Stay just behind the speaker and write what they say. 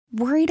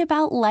Worried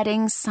about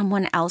letting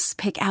someone else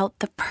pick out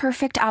the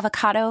perfect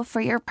avocado for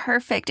your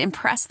perfect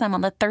impress them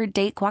on the third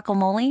date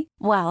guacamole?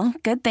 Well,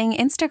 good thing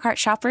Instacart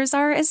shoppers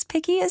are as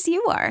picky as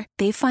you are.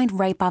 They find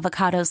ripe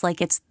avocados like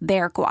it's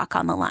their guac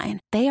on the line.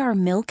 They are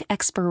milk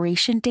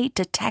expiration date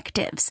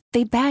detectives.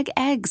 They bag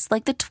eggs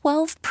like the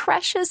 12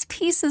 precious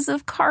pieces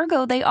of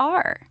cargo they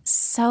are.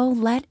 So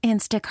let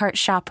Instacart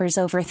shoppers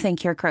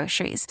overthink your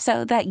groceries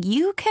so that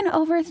you can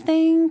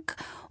overthink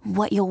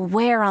what you'll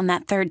wear on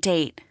that third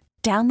date.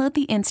 Download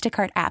the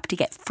Instacart app to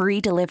get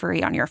free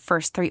delivery on your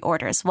first 3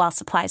 orders while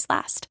supplies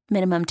last.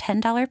 Minimum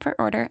 $10 per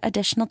order.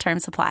 Additional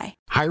terms apply.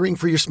 Hiring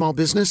for your small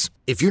business?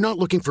 If you're not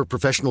looking for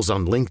professionals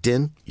on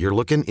LinkedIn, you're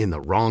looking in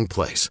the wrong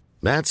place.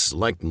 That's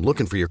like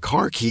looking for your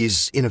car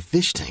keys in a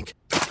fish tank.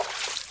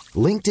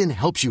 LinkedIn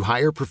helps you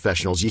hire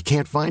professionals you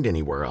can't find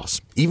anywhere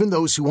else, even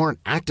those who aren't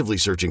actively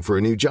searching for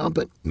a new job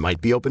but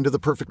might be open to the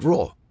perfect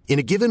role. In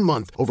a given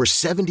month, over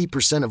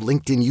 70% of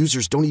LinkedIn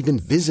users don't even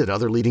visit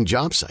other leading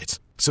job sites.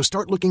 So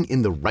start looking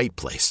in the right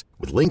place.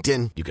 With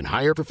LinkedIn, you can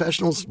hire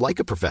professionals like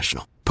a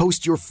professional.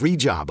 Post your free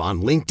job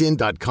on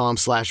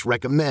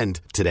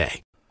linkedin.com/recommend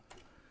today.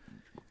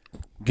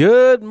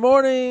 Good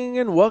morning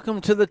and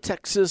welcome to the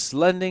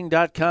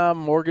TexasLending.com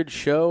Mortgage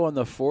Show on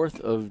the 4th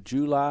of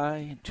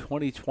July,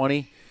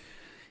 2020.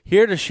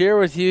 Here to share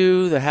with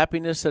you the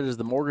happiness that is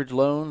the mortgage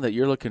loan that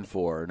you're looking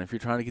for. And if you're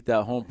trying to get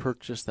that home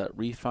purchase, that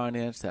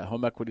refinance, that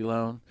home equity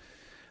loan,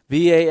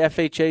 VA,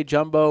 FHA,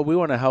 Jumbo, we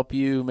want to help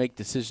you make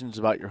decisions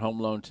about your home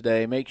loan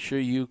today. Make sure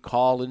you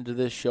call into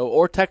this show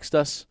or text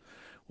us.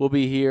 We'll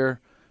be here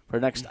for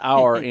the next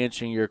hour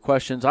answering your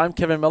questions. I'm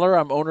Kevin Miller.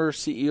 I'm owner,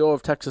 CEO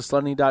of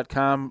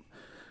TexasLending.com,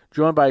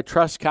 joined by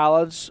Trust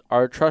Collins,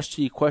 our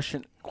trustee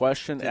question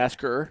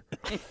asker.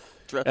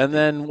 And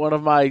then one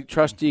of my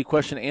trustee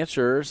question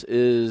answerers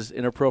is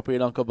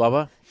Inappropriate Uncle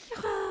Bubba.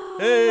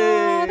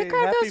 Hey,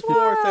 happy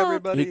 4th,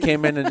 everybody. He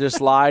came in and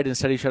just lied and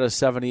said he shot a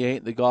 78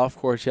 at the golf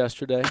course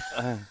yesterday.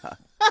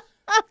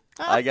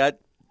 I got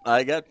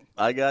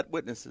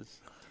witnesses.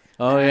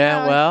 Oh,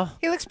 yeah, well.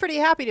 He looks pretty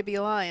happy to be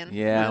lying.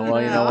 Yeah,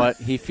 well, you know what?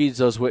 He feeds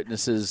those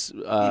witnesses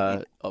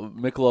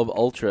Michelob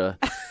Ultra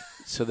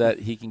so that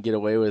he can get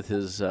away with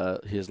his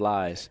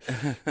lies.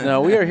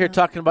 No, we are here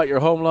talking about your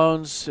home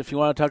loans. If you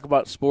want to talk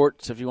about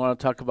sports, if you want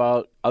to talk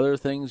about other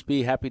things,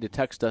 be happy to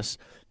text us,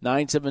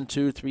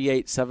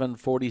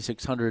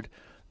 972-387-4600,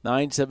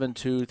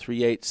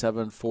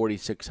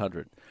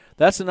 972-387-4600.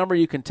 That's the number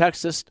you can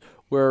text us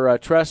where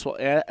Tress will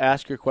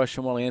ask your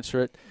question. We'll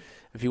answer it.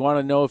 If you want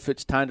to know if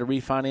it's time to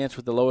refinance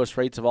with the lowest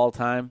rates of all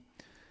time,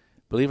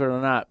 believe it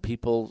or not,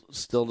 people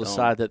still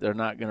decide that they're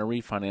not going to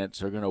refinance.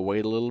 They're going to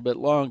wait a little bit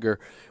longer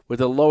with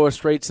the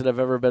lowest rates that have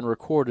ever been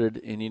recorded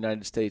in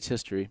United States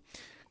history.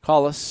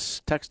 Call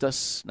us, text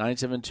us,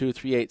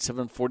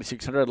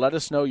 972-387-4600. Let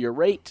us know your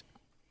rate,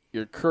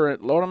 your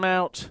current loan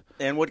amount.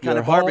 And what kind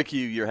of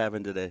barbecue you're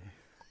having today.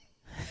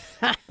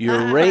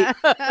 Your rate,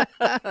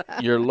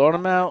 your loan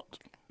amount,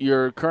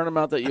 your current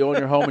amount that you owe in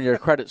your home, and your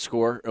credit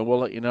score, and we'll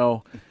let you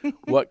know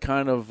what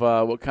kind of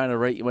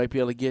rate you might be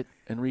able to get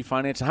and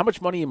refinance, and how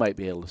much money you might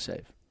be able to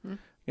save. And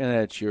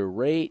that's your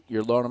rate,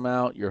 your loan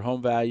amount, your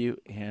home value,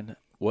 and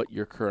what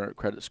your current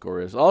credit score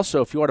is.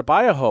 Also, if you want to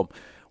buy a home,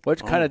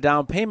 what kind of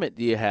down payment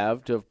do you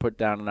have to put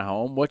down in a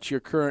home? What's your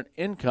current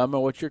income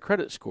and what's your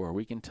credit score?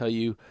 We can tell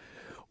you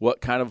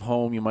what kind of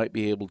home you might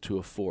be able to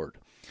afford.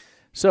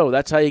 So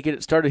that's how you get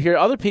it started here.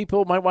 Other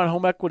people might want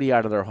home equity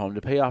out of their home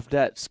to pay off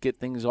debts, get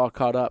things all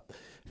caught up.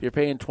 If you're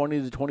paying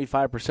 20 to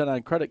 25%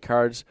 on credit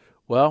cards,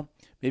 well,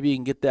 maybe you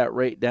can get that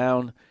rate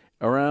down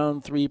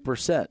around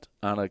 3%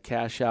 on a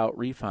cash-out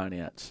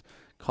refinance.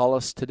 Call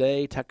us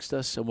today, text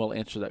us, and we'll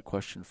answer that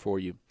question for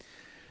you.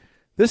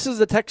 This is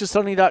the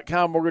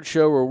TexasLending.com Mortgage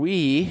Show where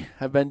we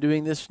have been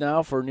doing this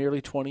now for nearly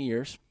 20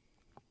 years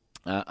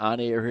on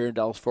air here in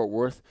Dallas-Fort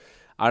Worth.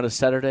 On a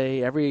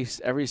Saturday, every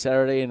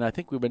Saturday, and I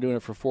think we've been doing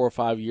it for 4 or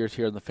 5 years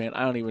here on the Fan.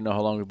 I don't even know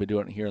how long we've been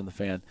doing it here on the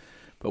Fan,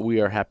 but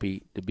we are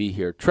happy to be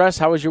here. Tress,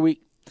 how was your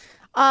week?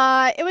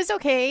 It was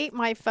okay.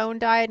 My phone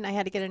died, and I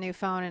had to get a new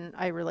phone, and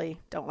I really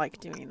don't like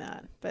doing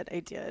that, but I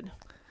did.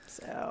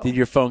 So. Did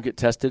your phone get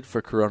tested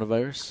for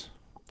coronavirus?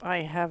 I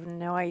have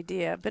no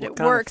idea, but it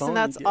works, and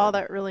that's all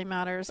that really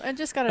matters. I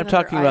just got another I'm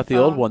talking about iPhone. the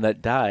old one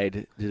that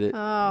died. Did it?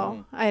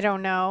 Oh, I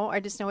don't know.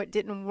 I just know it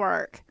didn't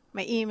work.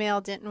 My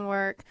email didn't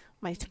work.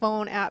 My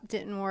phone app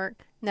didn't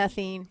work.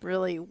 Nothing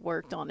really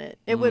worked on it.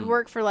 It would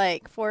work for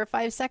like 4 or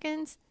 5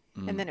 seconds,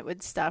 and then it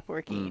would stop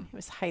working. It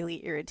was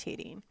highly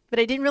irritating. But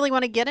I didn't really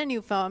want to get a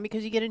new phone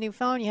because you get a new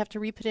phone, you have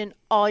to re-put in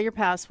all your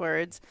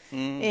passwords.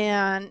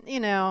 And,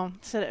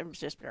 so it was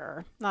just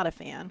not a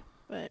fan.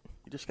 But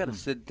you just got to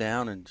sit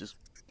down and just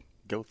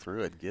go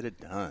through it, get it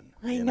done.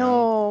 I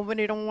know, but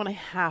I don't want to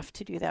have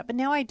to do that. But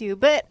now I do.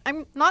 But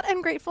I'm not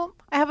ungrateful.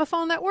 I have a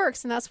phone that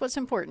works, and that's what's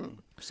important.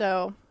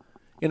 So...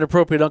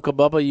 Inappropriate Uncle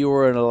Bubba, you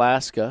were in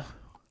Alaska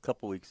a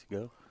couple weeks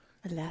ago.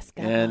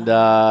 Alaska. And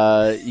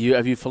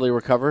have you fully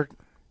recovered?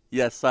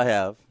 Yes, I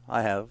have.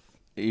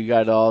 You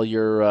got all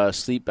your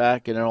sleep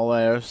back and all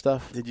that other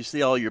stuff? Did you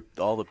see all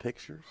the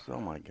pictures? Oh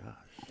my gosh.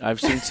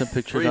 I've seen some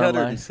pictures online.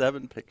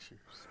 307 pictures.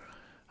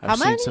 I've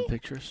seen some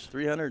pictures.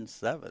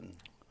 307.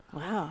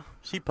 Wow.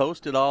 She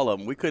posted all of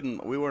them. We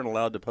weren't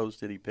allowed to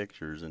post any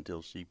pictures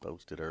until she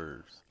posted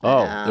hers.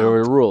 Oh, there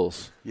were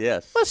rules.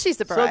 Yes. Well, she's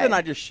the bride. So then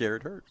I just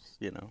shared hers,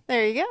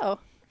 There you go.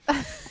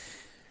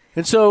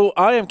 And so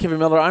I am Kevin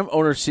Miller. I'm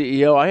owner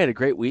CEO. I had a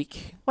great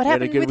week. What We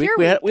had a happened good with week. your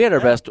We had, week? we had our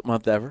best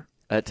month ever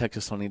at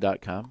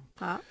TexasLearning.com.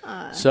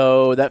 Ah.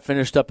 So that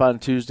finished up on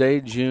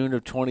Tuesday. June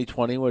of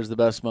 2020 was the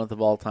best month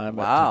of all time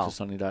Wow. at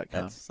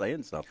TexasLearning.com. That's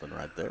saying something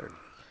right there.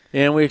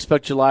 And we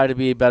expect July to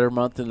be a better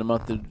month than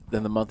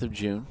the month of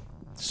June.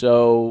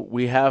 So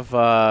we have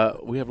a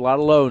lot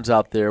of loans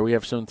out there. We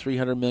have some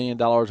 $300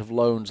 million of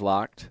loans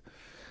locked,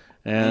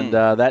 and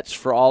that's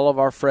for all of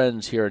our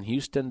friends here in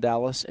Houston,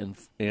 Dallas, and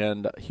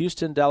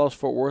Houston, Dallas,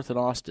 Fort Worth, and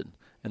Austin,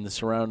 and the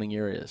surrounding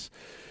areas.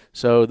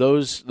 So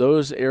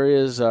those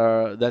areas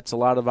that's a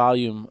lot of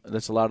volume.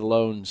 That's a lot of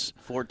loans.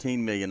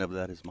 14 million of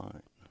that is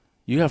mine.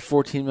 You have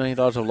 $14 million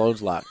of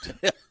loans locked.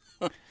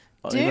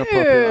 Dude.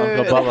 Inappropriate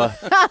Uncle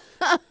Bubba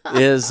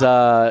is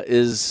one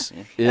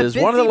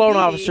of the loan bee.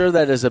 officer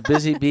that is a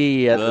busy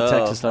bee at the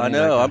Texas I Learning.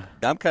 know.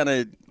 I'm kind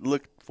of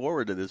look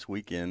forward to this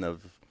weekend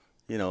of,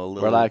 a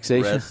little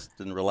Relaxation. rest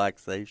and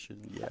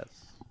relaxation. Yes.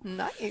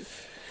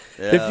 Nice.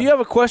 Yeah. If you have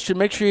a question,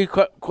 make sure you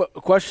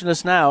question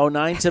us now,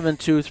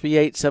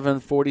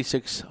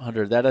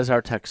 972-387-4600. That is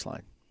our text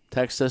line.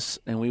 Text us,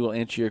 and we will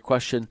answer your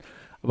question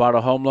about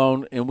a home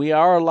loan. And we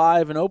are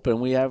live and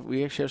open. We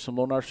actually have some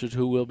loan officers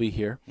who will be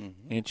here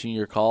answering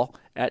your call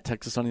at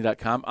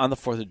TexasLearning.com on the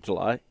 4th of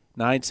July,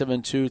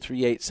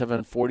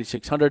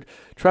 972-387-4600.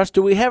 Trust,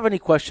 do we have any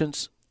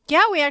questions?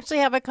 Yeah, we actually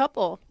have a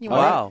couple. You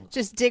want to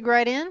just dig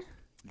right in?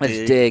 Let's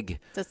dig.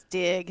 Let's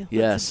dig.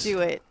 Yes. Let's do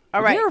it. All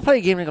Have right. you ever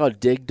played a game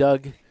called Dig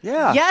Dug?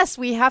 Yeah. Yes,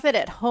 we have it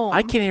at home.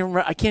 I can't even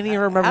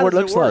remember How what it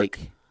does looks it work?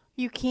 like.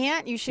 You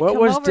can't. You should What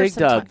come was over Dig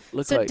sometime. Dug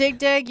look So like? Dig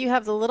Dug, you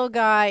have the little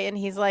guy, and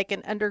he's like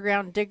an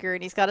underground digger,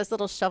 and he's got his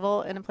little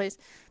shovel in a place.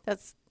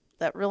 That's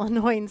that real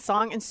annoying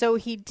song. And so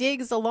he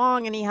digs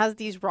along, and he has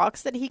these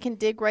rocks that he can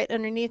dig right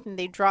underneath, and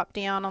they drop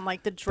down on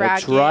like the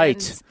dragons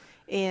right.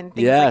 and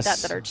things Yes. like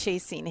that are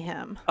chasing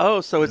him.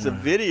 Oh, so it's a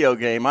video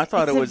game. I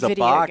thought It's it a was a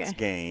video box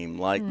game. game.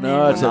 Like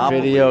No, it's a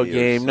Monopoly video or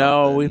game.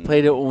 No, we something.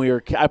 played it when we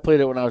were. I played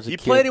it when I was a You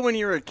kid. played it when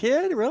you were a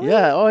kid, really?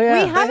 Yeah. Oh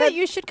yeah. We have it.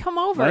 You should come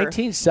over.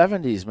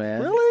 1970s,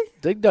 man. Really?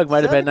 Dig Dug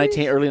might have been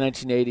 70s? early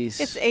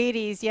 1980s. It's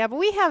 80s, yeah. But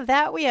we have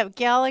that. We have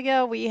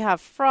Galaga. We have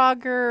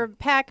Frogger,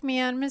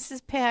 Pac-Man,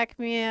 Mrs.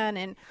 Pac-Man,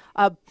 and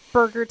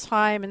Burger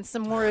Time, and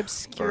some more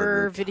obscure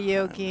Burger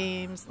video Time.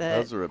 games that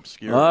Those are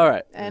obscure. All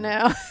right. I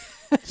know.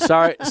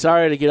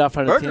 sorry to get off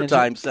on a Burger tangent.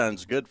 Time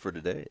sounds good for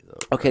today, though.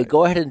 Okay, right?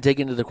 go ahead and dig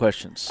into the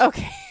questions.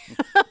 Okay.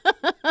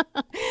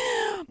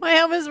 My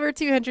home is worth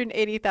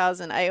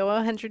 $280,000. I owe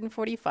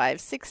 $145,000.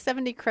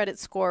 $670 credit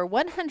score.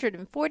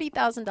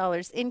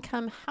 $140,000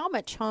 income. How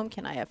much home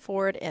can I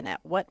afford, and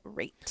at what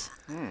rate?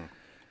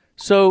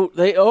 So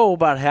they owe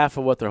about half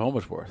of what their home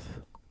is worth.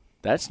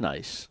 That's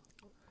nice.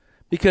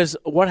 Because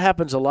what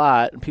happens a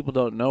lot, and people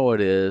don't know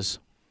it, is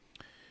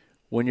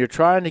when you're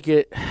trying to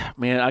get,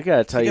 man, I got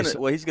to tell you.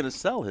 He's going to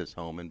sell his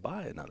home and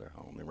buy another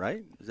home,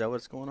 right? Is that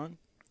what's going on?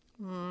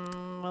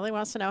 Well, he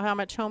wants to know how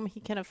much home he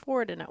can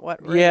afford and at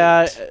what rate.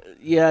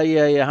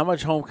 Yeah. How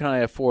much home can I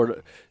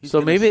afford? He's so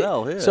gonna maybe.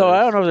 sell his. So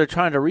I don't know if they're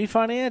trying to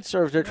refinance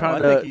or if they're trying I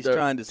to. think he's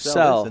trying to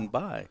sell this and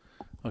buy.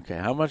 Okay,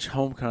 how much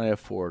home can I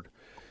afford?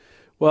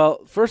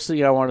 Well, first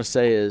thing I want to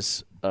say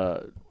is I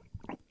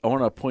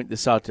want to point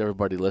this out to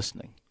everybody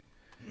listening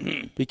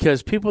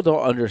because people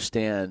don't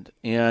understand.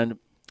 And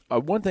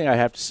one thing I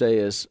have to say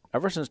is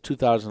ever since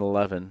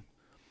 2011,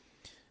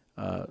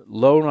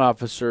 loan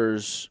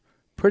officers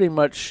pretty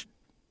much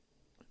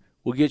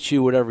will get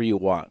you whatever you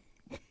want,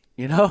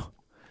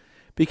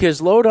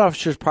 because loan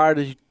officers prior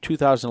to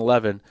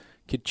 2011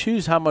 could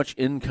choose how much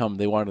income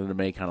they wanted to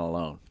make on a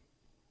loan.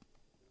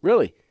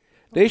 Really.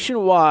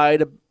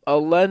 Nationwide, a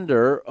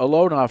lender, a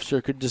loan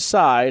officer could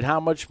decide how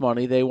much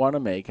money they want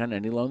to make on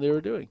any loan they were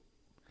doing.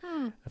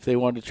 If they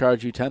wanted to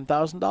charge you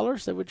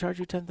 $10,000, they would charge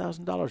you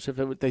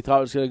 $10,000. If they thought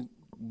it was going to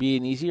be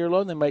an easier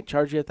loan, they might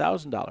charge you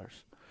 $1,000.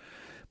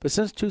 But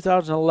since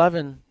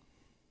 2011,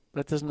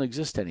 that doesn't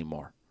exist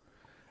anymore.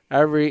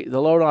 The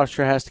loan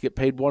officer has to get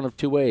paid one of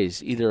two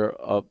ways, either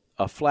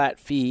a flat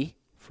fee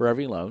for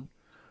every loan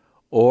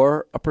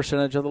or a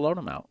percentage of the loan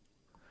amount.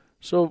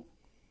 So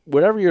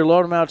whatever your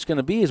loan amount's going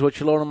to be is what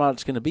your loan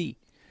amount's going to be.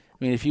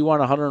 I mean, if you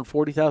want a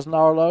 $140,000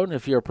 loan,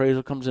 if your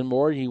appraisal comes in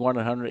more and you want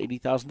a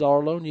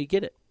 $180,000 loan, you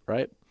get it,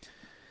 right?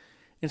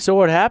 And so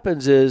what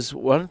happens is,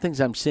 one of the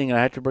things I'm seeing, and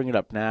I have to bring it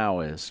up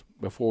now is,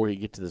 before we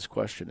get to this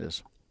question,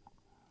 is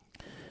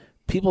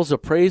people's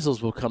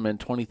appraisals will come in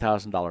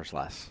 $20,000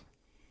 less.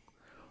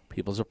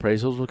 People's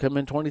appraisals will come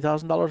in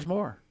 $20,000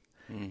 more.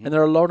 And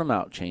their loan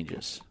amount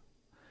changes.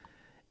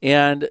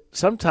 And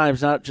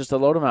sometimes not just the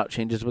loan amount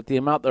changes, but the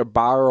amount they're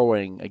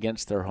borrowing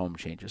against their home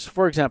changes.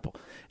 For example,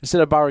 instead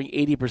of borrowing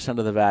 80%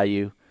 of the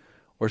value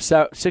or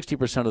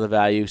 60% of the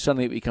value,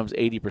 suddenly it becomes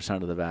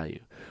 80% of the value.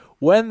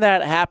 When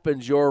that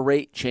happens, your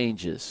rate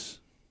changes.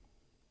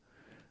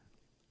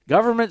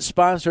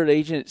 government-sponsored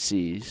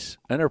agencies,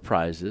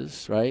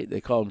 enterprises, right?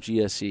 They call them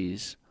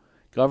GSEs,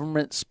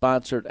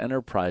 government-sponsored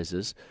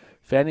enterprises,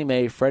 Fannie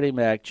Mae, Freddie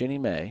Mac, Ginnie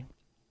Mae,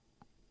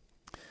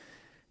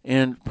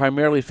 and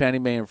primarily Fannie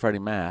Mae and Freddie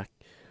Mac,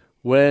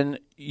 when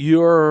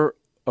your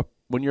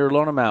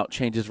loan amount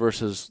changes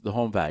versus the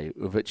home value,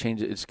 if it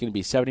changes, it's going to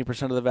be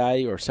 70% of the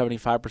value or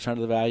 75% of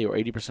the value or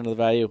 80% of the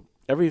value.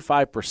 Every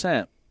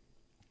 5%,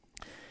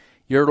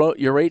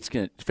 your rate's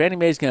going to, Fannie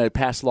Mae is going to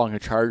pass along a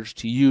charge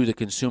to you, the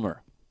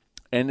consumer.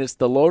 And it's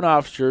the loan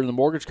officer and the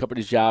mortgage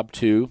company's job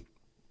to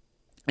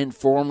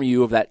inform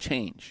you of that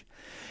change.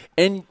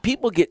 And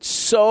people get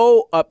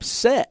so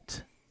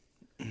upset,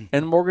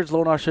 and mortgage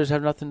loan officers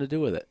have nothing to do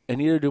with it. And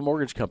neither do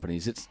mortgage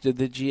companies. It's the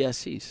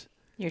GSEs.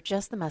 You're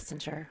just the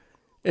messenger.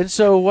 And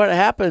so what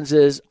happens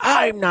is,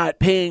 I'm not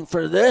paying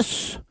for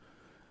this,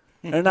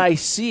 and I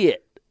see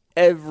it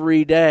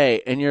every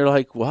day. And you're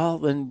like, well,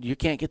 then you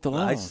can't get the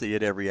loan. I see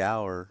it every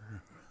hour.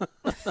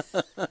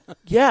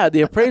 Yeah,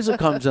 the appraisal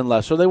comes in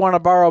less, or they want to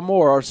borrow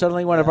more, or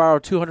suddenly want to borrow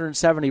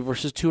 $270,000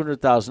 versus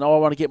 $200,000. Oh, I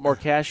want to get more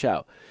cash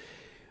out.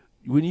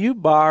 When you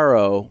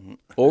borrow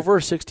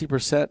over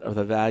 60% of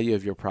the value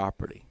of your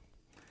property,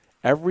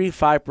 every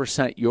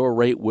 5% your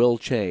rate will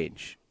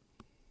change.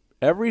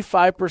 Every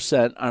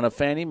 5% on a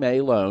Fannie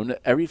Mae loan,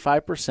 every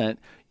 5%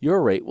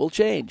 your rate will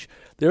change.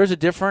 There is a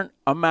different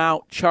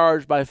amount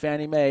charged by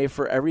Fannie Mae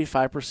for every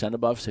 5%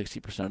 above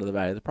 60% of the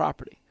value of the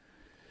property.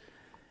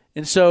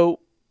 And so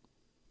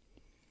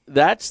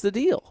that's the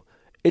deal.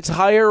 It's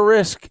higher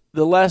risk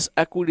the less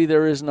equity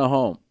there is in a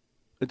home.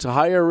 It's a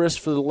higher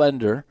risk for the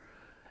lender.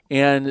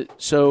 And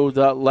so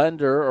the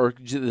lender, or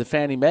the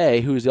Fannie Mae,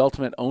 who is the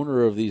ultimate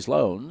owner of these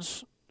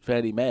loans,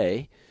 Fannie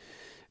Mae,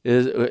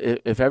 is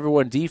if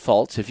everyone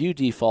defaults, if you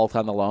default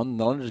on the loan,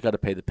 the lender's got to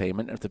pay the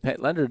payment. If the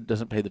lender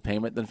doesn't pay the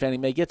payment, then Fannie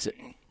Mae gets it.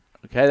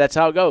 Okay, that's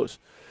how it goes.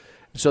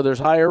 So there's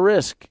higher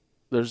risk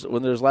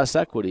when there's less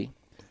equity,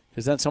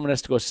 because then someone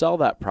has to go sell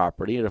that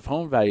property, and if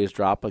home values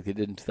drop like they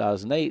did in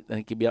 2008, then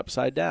it could be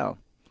upside down.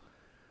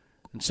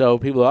 And so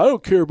people are, I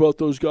don't care about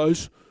those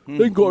guys. They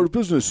can go out of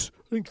business.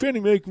 I think Fannie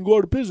Mae can go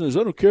out of business.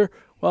 I don't care.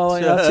 Well,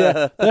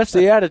 that's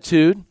the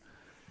attitude.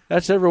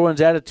 That's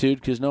everyone's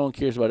attitude, because no one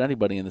cares about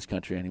anybody in this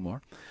country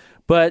anymore.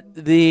 But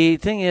the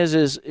thing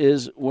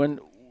is when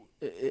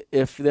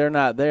if they're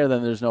not there,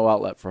 then there's no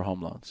outlet for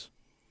home loans,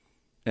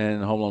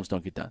 and home loans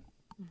don't get done.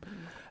 Mm-hmm.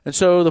 And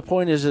so the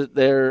point is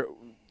that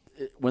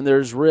when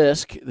there's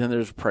risk, then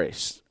there's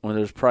price. When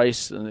there's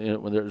price,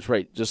 and when there's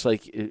rate. Just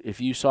like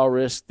if you saw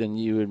risk, then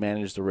you would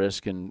manage the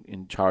risk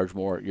and charge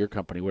more at your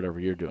company, whatever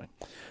you're doing.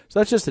 So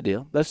that's just the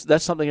deal.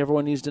 That's something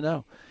everyone needs to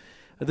know.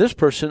 This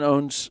person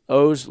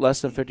owes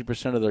less than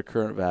 50% of their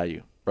current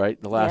value, right?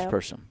 The last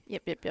person.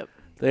 Yep.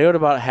 They owed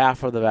about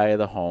half of the value of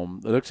the home.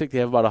 It looks like they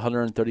have about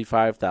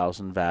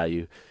 $135,000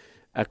 value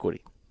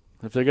equity.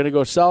 If they're going to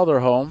go sell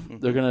their home,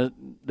 they're going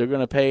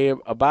to pay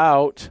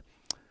about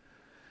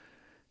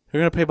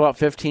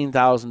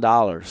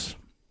 $15,000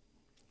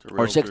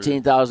 or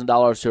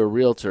 $16,000 to a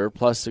realtor.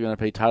 Plus, they're going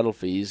to pay title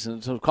fees,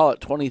 and so call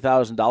it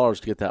 $20,000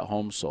 to get that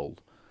home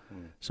sold.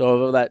 So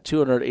of that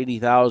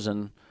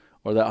 $280,000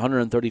 or that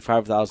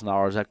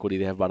 $135,000 equity,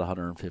 they have about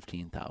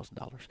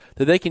 $115,000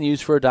 that they can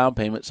use for a down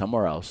payment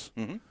somewhere else.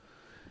 Mm-hmm.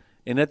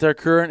 And at their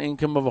current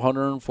income of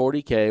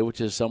 $140K,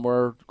 which is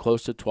somewhere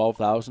close to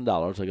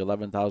 $12,000, like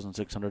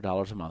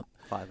 $11,600 a month,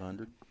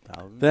 $500,000.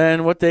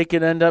 Then what they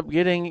can end up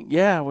getting,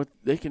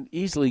 they can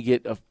easily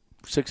get I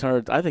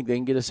think they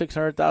can get a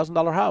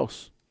 $600,000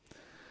 house.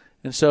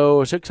 And so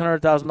a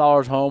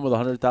 $600,000 home with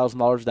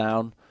 $100,000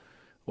 down,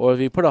 or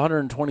if you put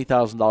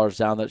 $120,000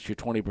 down, that's your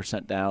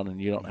 20% down, and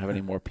you don't have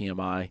any more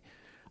PMI.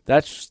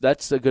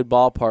 That's a good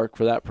ballpark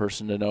for that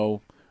person to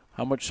know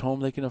how much home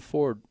they can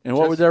afford. And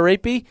what would their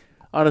rate be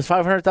on a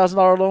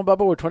 $500,000 loan,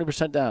 Bubba, with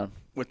 20% down?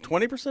 With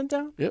 20%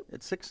 down? Yep.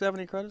 At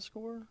 670 credit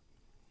score?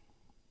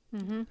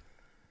 Mm-hmm.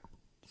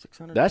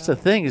 That's the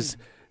thing, is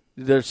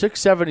their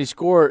 670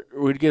 score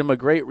would get them a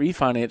great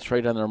refinance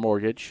rate on their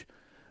mortgage.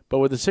 But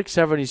with the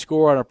 670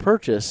 score on a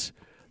purchase,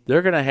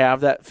 they're going to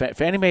have that.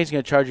 Fannie Mae is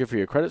going to charge you for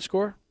your credit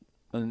score,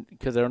 and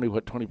because they only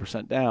put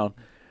 20% down,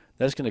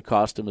 that's going to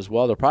cost them as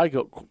well. They'll probably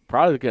get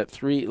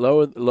in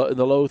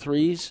the low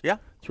threes. Yeah,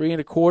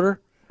 3.25.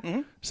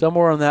 Mm-hmm.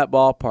 Somewhere in that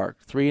ballpark,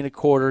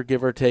 3.25,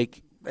 give or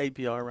take.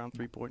 APR around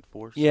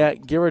 3.4. Yeah,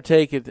 give or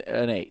take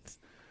an eighth.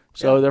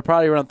 So they're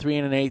probably around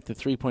 3 1/8 to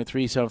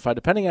 3.375,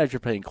 depending on if you're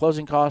paying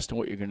closing costs and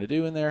what you're going to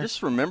do in there.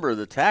 Just remember,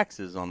 the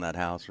taxes on that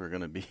house are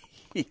going to be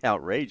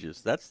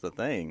outrageous. That's the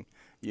thing.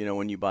 You know,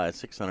 when you buy a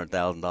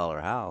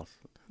 $600,000 house,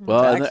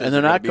 well, and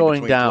they're not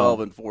going down.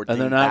 $12,000 and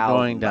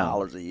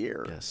 $14,000 a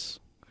year.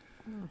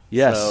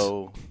 Yes.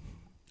 So,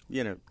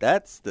 you know,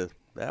 that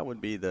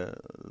would be the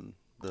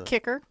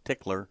kicker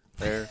tickler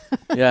there.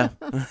 Yeah.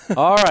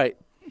 All right.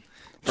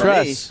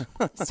 Tress.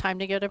 It's time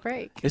to go to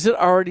break. Is it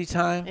already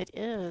time? It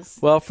is.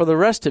 Well, for the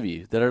rest of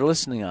you that are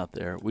listening out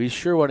there, we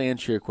sure want to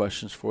answer your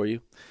questions for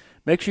you.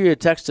 Make sure you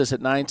text us at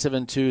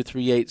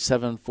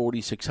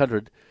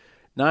 972-387-4600,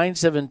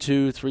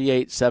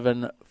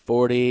 972-387-4600.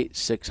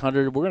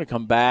 888-866-4600. We're going to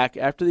come back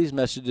after these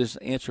messages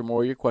and answer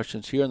more of your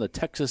questions here on the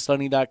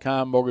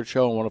TexasLending.com Mortgage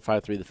Show on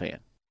 105.3 The Fan.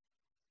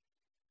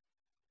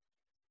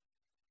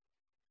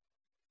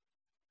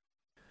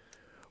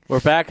 We're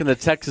back in the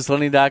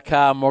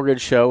TexasLending.com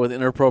Mortgage Show with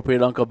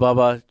Inappropriate Uncle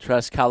Bubba,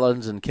 Tress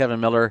Collins, and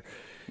Kevin Miller,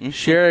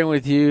 sharing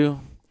with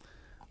you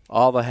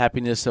all the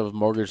happiness of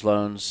mortgage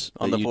loans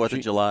on the 4th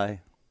of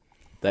July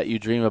that you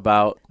dream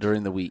about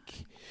during the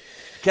week.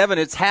 Kevin,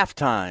 it's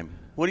halftime.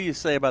 What do you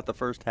say about the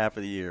first half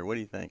of the year? What do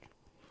you think?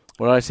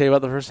 What do I say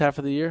about the first half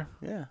of the year?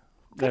 Yeah.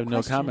 I have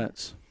no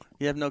comments.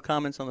 You have no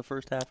comments on the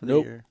first half of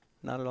Nope. the year?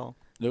 Not at all?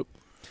 Nope.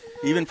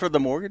 Even for the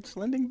mortgage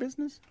lending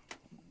business?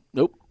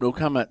 Nope. No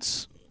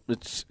comments.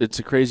 It's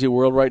a crazy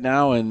world right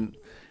now, and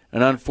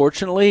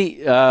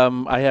unfortunately,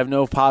 I have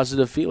no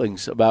positive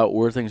feelings about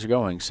where things are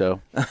going.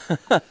 So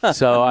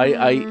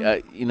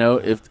I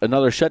if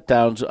another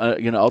shutdown's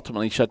going to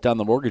ultimately shut down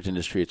the mortgage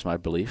industry, it's my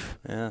belief.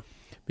 Yeah.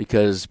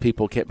 Because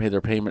people can't pay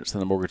their payments,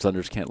 and the mortgage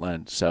lenders can't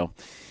lend. So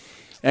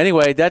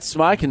anyway, that's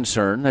my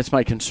concern.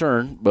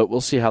 But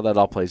we'll see how that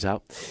all plays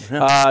out.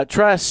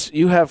 Tress,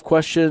 you have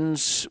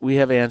questions. We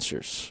have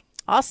answers.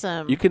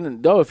 Awesome. You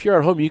can, though, if you're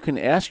at home, you can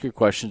ask your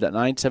questions at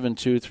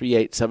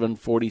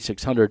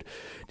 972-387-4600. Do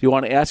you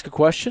want to ask a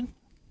question?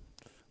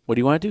 What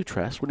do you want to do,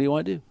 Tress? What do you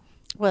want to do?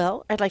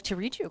 Well, I'd like to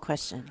read you a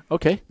question.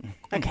 Okay.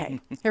 Okay,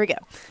 here we go.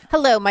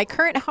 Hello, my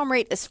current home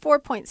rate is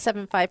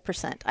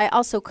 4.75%. I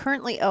also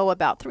currently owe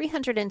about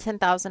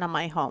 $310,000 on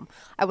my home.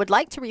 I would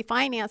like to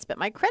refinance, but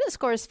my credit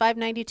score is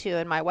 592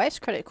 and my wife's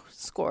credit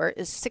score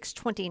is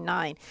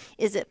 629.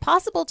 Is it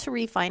possible to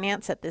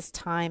refinance at this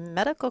time?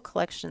 Medical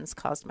collections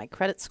caused my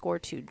credit score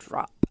to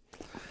drop.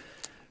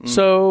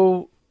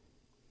 So,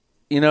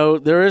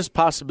 there is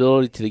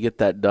possibility to get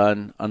that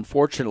done.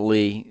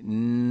 Unfortunately,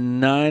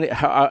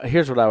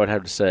 here's what I would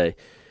have to say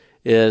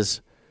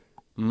is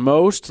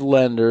most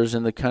lenders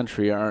in the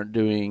country aren't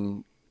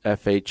doing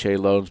FHA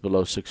loans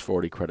below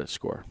 640 credit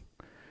score.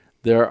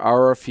 There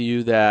are a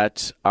few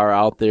that are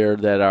out there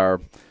that are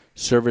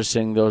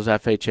servicing those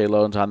FHA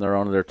loans on their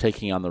own, and they're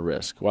taking on the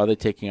risk. Why are they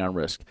taking on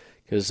risk?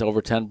 Because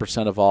over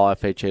 10% of all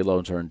FHA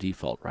loans are in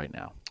default right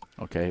now,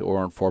 okay,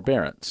 or in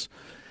forbearance.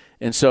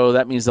 And so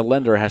that means the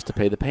lender has to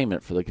pay the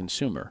payment for the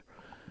consumer.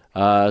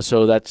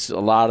 So that's a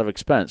lot of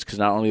expense because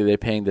not only are they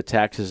paying the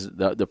taxes,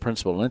 the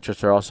principal and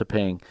interest, they're also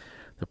paying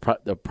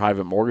the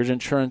private mortgage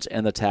insurance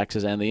and the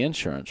taxes and the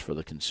insurance for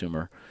the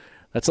consumer.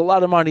 That's a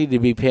lot of money to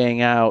be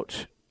paying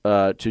out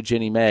to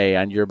Ginnie Mae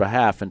on your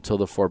behalf until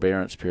the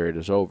forbearance period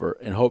is over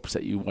in hopes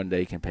that you one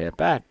day can pay it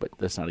back, but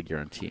that's not a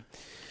guarantee.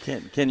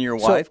 Can your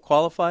wife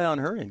qualify on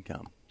her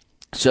income?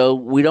 So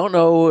we don't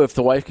know if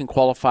the wife can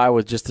qualify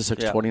with just the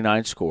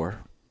 629 score.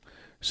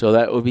 So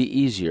that would be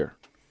easier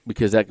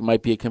because that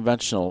might be a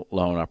conventional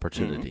loan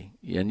opportunity.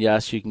 Mm-hmm. And,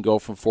 yes, you can go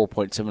from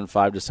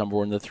 4.75 to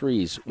somewhere in the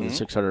threes with a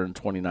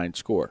 629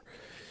 score.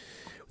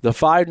 The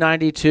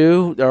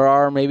 592, there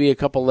are maybe a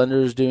couple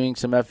lenders doing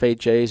some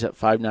FHAs at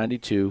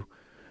 592.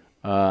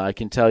 I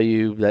can tell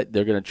you that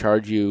they're going to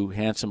charge you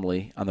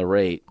handsomely on the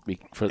rate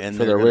for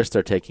the risk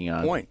they're taking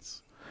on.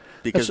 Points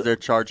because they're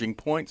charging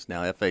points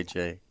now,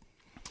 FHA.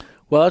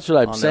 Well, that's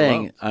what I'm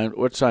saying.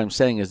 What I'm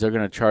saying is they're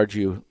going to charge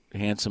you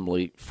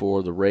handsomely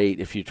for the rate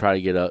if you try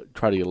to get a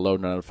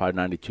loan on a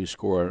 592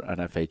 score on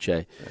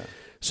FHA. Yeah.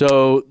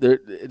 So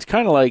it's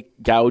kind of like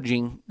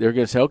gouging. They're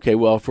going to say, okay,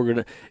 well,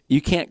 you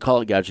can't call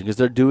it gouging because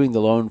they're doing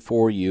the loan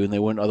for you, and they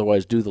wouldn't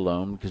otherwise do the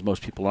loan because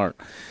most people aren't.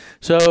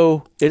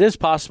 So it is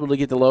possible to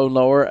get the loan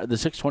lower. The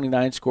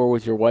 629 score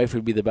with your wife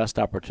would be the best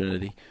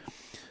opportunity.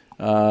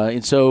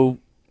 And so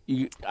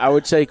I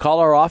would say call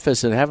our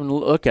office and have them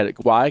look at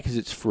it. Why? Because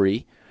it's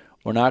free.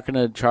 We're not going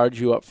to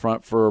charge you up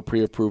front for a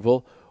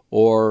pre-approval.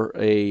 Or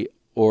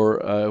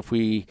if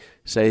we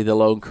say the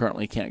loan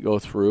currently can't go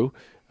through,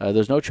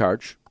 there's no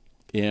charge,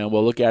 and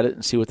we'll look at it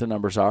and see what the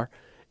numbers are.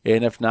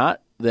 And if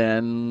not,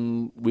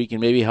 then we can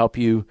maybe help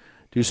you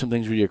do some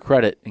things with your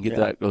credit and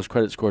get those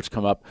credit scores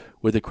come up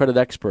with a credit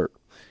expert.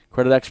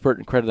 Credit expert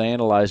and credit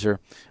analyzer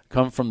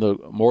come from the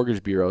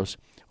mortgage bureaus,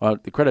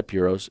 the credit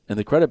bureaus, and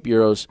the credit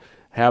bureaus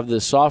have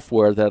this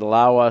software that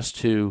allow us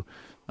to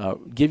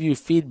give you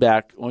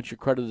feedback once your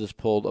credit is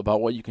pulled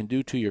about what you can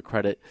do to your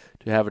credit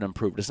to have it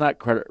improved. It's not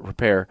credit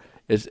repair.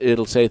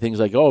 It'll say things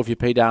like, if you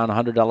pay down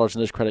 $100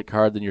 on this credit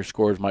card, then your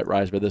scores might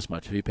rise by this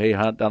much. If you pay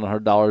down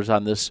 $100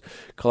 on this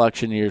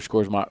collection, your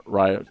scores might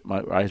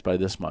rise by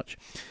this much.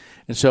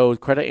 And so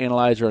Credit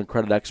Analyzer and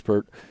Credit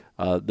Expert,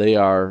 they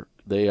are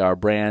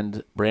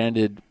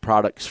branded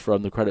products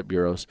from the credit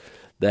bureaus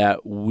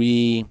that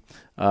we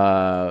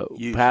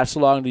pass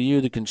along to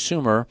you, the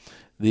consumer,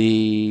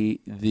 the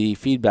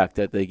feedback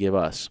that they give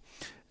us.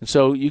 And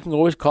so you can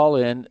always call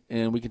in,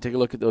 and we can take a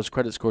look at those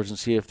credit scores and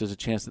see if there's a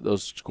chance that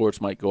those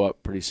scores might go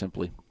up pretty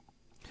simply.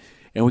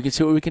 And we can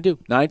see what we can do.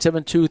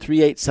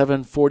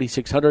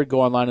 972-387-4600.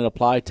 Go online and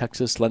apply,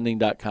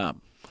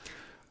 TexasLending.com.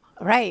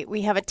 All right.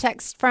 We have a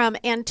text from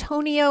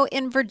Antonio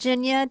in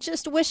Virginia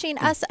just wishing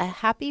us a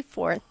happy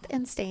 4th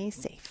and stay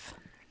safe.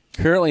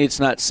 Currently, it's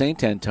not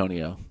St.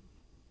 Antonio,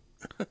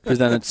 because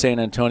then San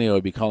Antonio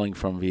would be calling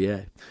from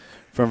VA.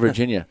 from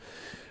Virginia.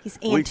 He's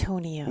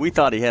Antonio. We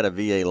thought he had a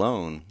VA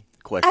loan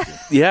question.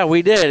 Yeah,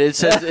 we did. It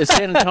says it's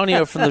San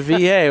Antonio from the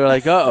VA. We're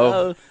like,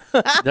 uh-oh,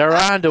 they're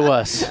on to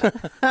us.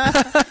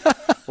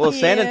 Well,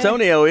 San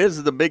Antonio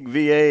is the big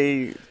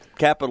VA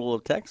capital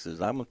of Texas.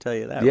 I'm going to tell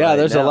you that. Yeah, right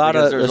there's now, a lot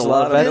of there's a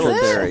lot of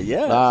veterans. military.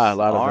 Yes, a lot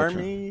of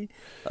Army,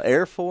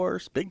 Air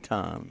Force, big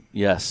time.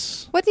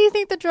 Yes. What do you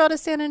think the draw to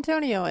San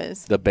Antonio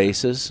is? The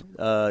bases.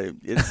 Okay.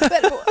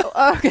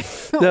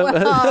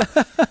 Well,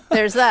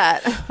 there's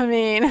that. I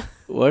mean,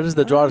 What is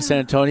the draw to San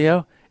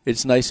Antonio?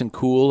 It's nice and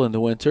cool in the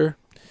winter.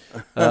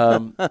 I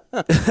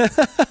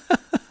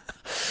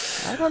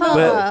don't know.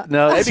 But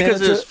no, Maybe San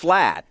because Anto- it's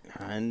flat,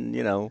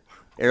 and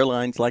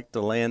airlines like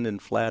to land in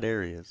flat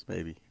areas.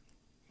 Maybe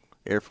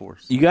Air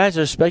Force. You guys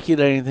are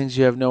speculating things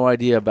you have no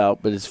idea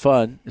about, but it's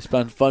fun. It's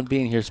fun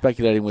being here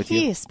speculating with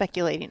he you. is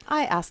speculating.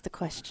 I asked the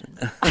question.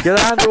 Get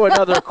on to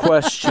another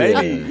question.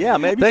 Maybe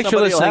Thanks for somebody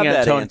will listening, have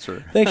that Antonio.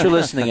 answer. Thanks for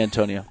listening,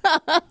 Antonio.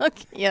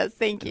 Okay. Yes,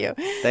 thank you.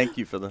 Thank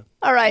you for the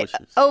All right.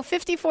 wishes. Oh,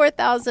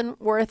 54,000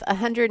 worth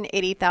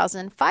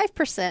 180,000,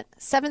 5%,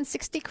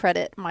 760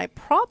 credit. My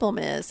problem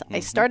is I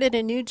started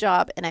a new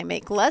job and I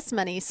make less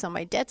money, so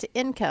my debt to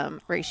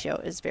income ratio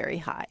is very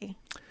high.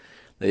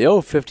 They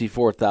owe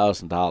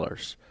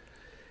 $54,000.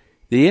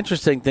 The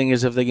interesting thing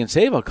is if they can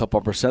save a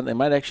couple percent, they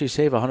might actually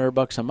save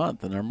 $100 a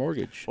month in their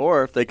mortgage.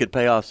 Or if they could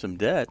pay off some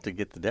debt to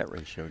get the debt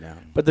ratio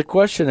down. But the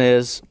question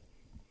is,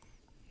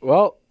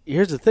 well,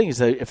 here's the thing: is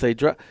that if they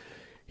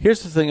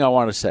here's the thing I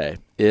want to say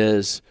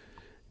is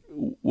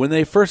when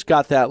they first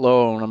got that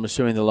loan, I'm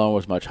assuming the loan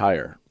was much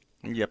higher,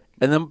 Yep.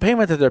 and the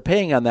payment that they're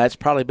paying on that's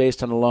probably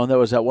based on a loan that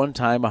was at one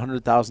time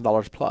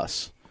 $100,000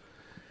 plus,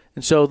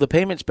 and so the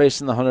payment's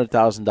based on the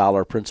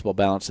 $100,000 principal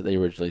balance that they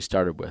originally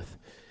started with.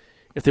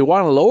 If they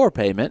want a lower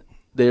payment,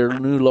 their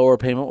new lower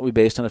payment will be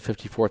based on a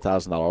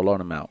 $54,000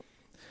 loan amount.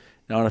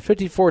 Now, on a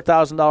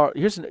 $54,000,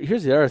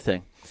 here's the other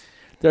thing.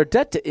 Their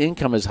debt to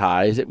income is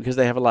high. Is it because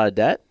they have a lot of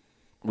debt?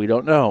 We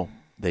don't know.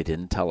 They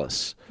didn't tell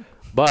us.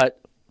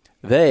 But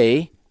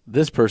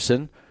this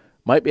person,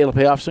 might be able to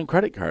pay off some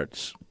credit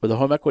cards with a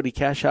home equity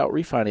cash out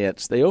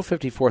refinance. They owe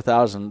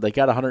 $54,000. They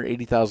got a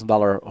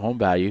 $180,000 home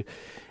value.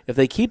 If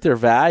they keep their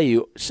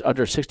value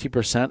under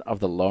 60% of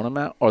the loan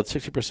amount or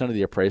 60% of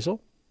the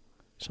appraisal,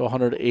 so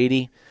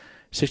 180,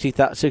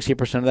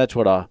 60% of that's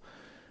what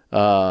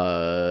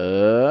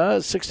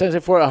 6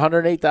 times 4,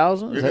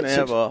 108,000. You're going to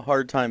have a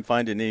hard time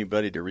finding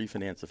anybody to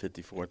refinance a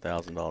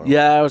 $54,000 loan.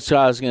 Yeah, that's what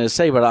I was going to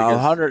say. But on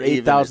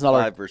 $108,000,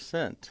 $108,000,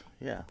 5%.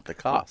 Yeah, the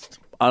cost.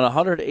 On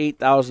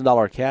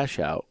 $108,000 cash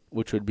out,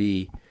 that would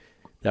be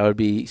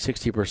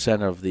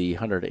 60% of the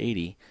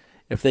 180.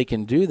 If they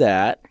can do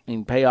that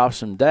and pay off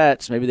some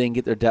debts, maybe they can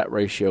get their debt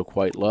ratio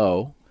quite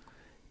low,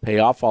 pay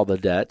off all the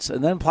debts,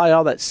 and then apply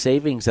all that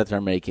savings that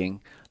they're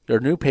making. Their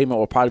new payment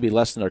will probably be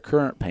less than their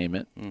current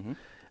payment. Mm-hmm.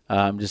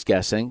 I'm just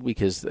guessing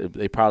because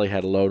they probably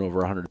had a loan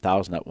over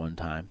 $100,000 at one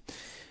time.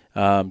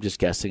 Just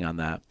guessing on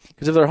that.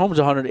 Because if their home's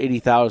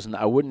 $180,000,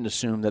 I wouldn't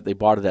assume that they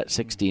bought it at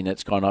 $60 and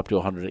it's gone up to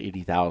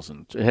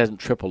 $180,000. It hasn't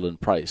tripled in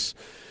price.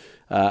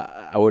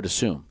 I would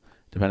assume,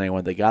 depending on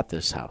when they got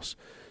this house.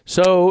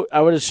 So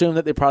I would assume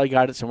that they probably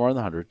got it somewhere in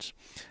the hundreds.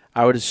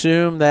 I would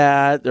assume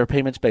that their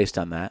payment's based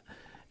on that.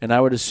 And I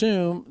would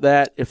assume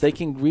that if they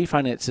can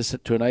refinance this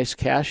to a nice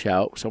cash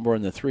out somewhere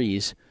in the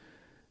threes,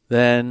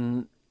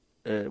 then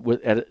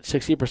at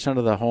 60%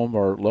 of the home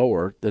or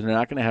lower, then they're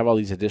not going to have all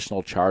these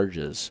additional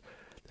charges.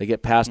 They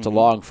get passed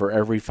along for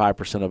every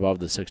 5% above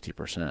the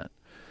 60%.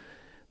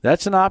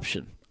 That's an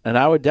option. And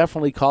I would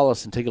definitely call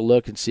us and take a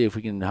look and see if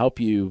we can help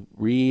you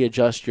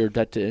readjust your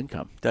debt to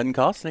income. Doesn't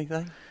cost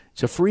anything.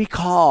 It's a free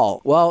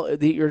call. Well,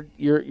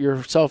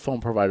 your cell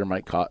phone provider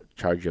might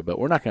charge you, but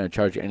we're not going to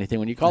charge you anything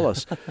when you call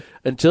us.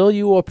 Until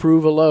you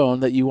approve a loan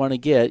that you want to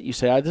get, you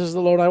say, this is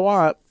the loan I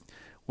want,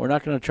 we're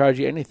not going to charge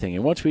you anything.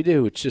 And once we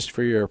do, it's just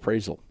for your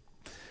appraisal.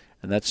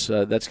 And that's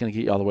going to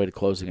get you all the way to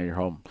closing on your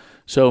home.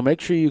 So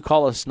make sure you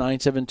call us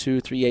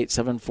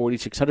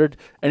 972-387-4600.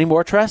 Any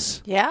more,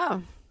 Tress? Yeah.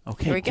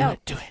 Okay, Here we go.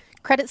 Do it.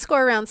 Credit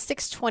score around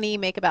 620,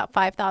 make about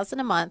 $5,000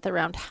 a month.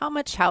 Around how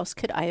much house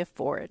could I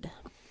afford?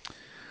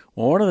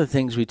 Well, one of the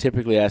things we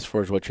typically ask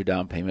for is what's your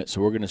down payment. So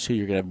we're going to assume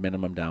you're going to have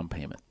minimum down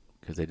payment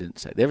because they didn't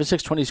say. They have a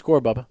 620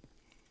 score, Bubba.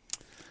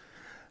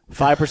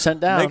 5%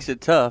 down. Makes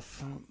it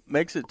tough.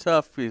 Makes it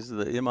tough because of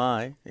the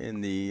MI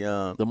and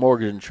the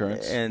mortgage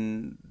insurance.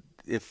 And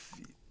if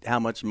how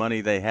much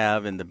money they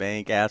have in the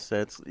bank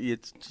assets,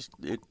 it's just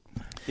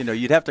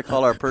you'd have to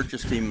call our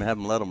purchase team and have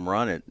them let them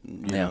run it,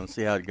 and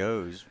see how it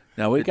goes.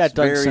 Now we got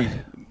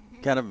done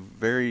kind of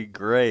very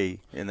gray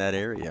in that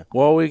area.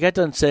 Well, we got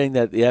done saying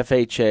that the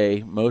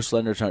FHA, most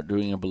lenders aren't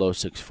doing it below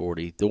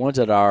 640. The ones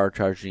that are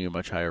charging you a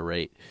much higher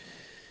rate.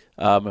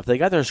 If they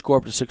got their score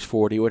up to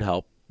 640, it would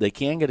help. They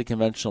can get a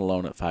conventional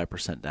loan at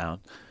 5%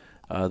 down.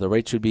 The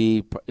rates would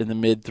be in the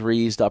mid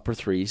threes to upper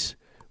threes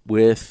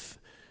with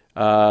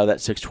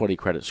that 620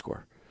 credit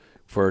score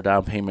for a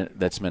down payment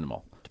that's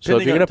minimal. So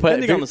if you're going to put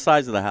depending on the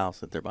size of the house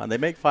that they're buying, they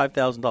make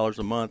 $5,000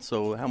 a month.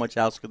 So how much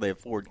house could they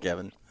afford,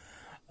 Kevin?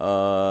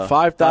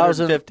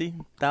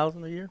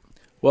 $550,000 a year.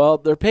 Well,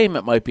 their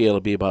payment might be able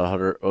to be about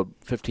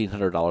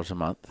 $1,500 a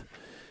month.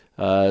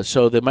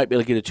 So they might be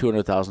able to get a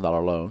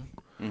 $200,000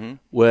 loan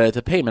with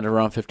a payment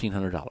around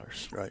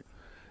 $1,500. Right.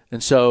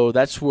 And so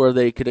that's where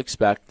they could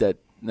expect that.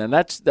 And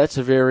that's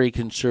a very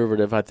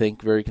conservative, I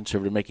think, making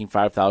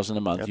 $5,000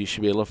 a month. Yep. You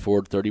should be able to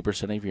afford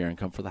 30% of your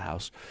income for the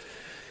house.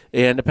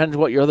 And depends on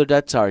what your other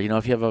debts are.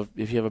 If you have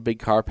a big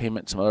car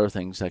payment, some other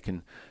things that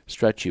can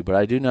stretch you. But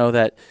I do know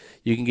that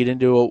you can get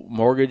into a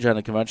mortgage on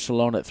a conventional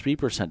loan at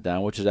 3%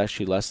 down, which is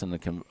actually less than the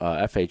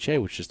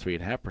FHA, which is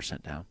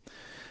 3.5% down.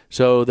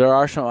 So there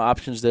are some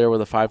options there with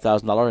a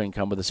 $5,000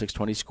 income with a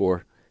 620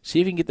 score.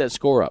 See if you can get that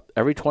score up.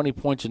 Every 20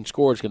 points in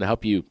score is going to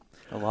help you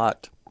a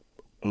lot.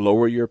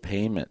 Lower your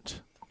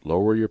payment.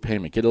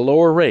 Get a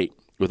lower rate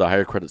with a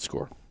higher credit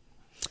score.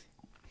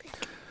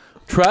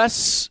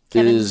 Tress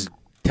is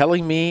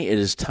telling me it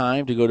is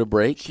time to go to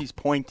break. She's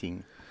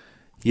pointing.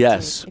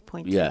 Yes.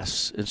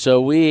 Yes. And so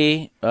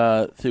we,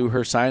 through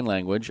her sign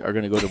language, are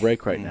going to go to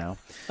break right now.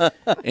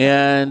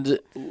 And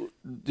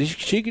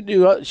she can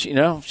do,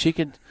 she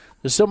can,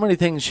 there's so many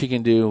things she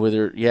can do with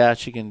her. Yeah,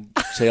 she can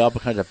say all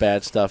kinds of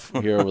bad stuff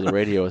here over the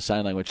radio with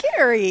sign language.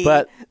 Gary.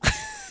 But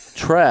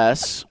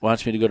Tress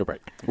wants me to go to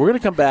break. We're going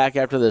to come back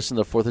after this on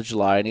the 4th of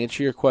July and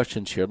answer your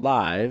questions here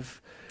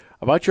live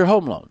about your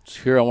home loans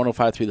here on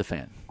 105.3 The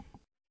Fan.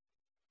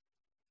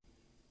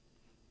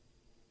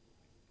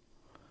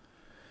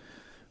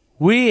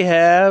 We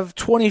have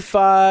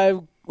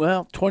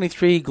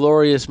 23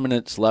 glorious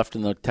minutes left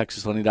in the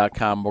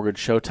TexasLending.com Mortgage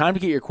Show. Time to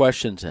get your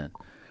questions in.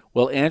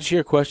 We'll answer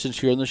your questions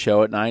here on the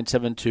show at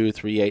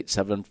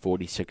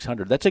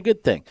 972-387-4600. That's a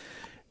good thing.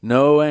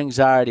 No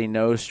anxiety,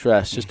 no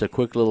stress, just a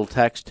quick little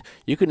text.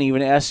 You can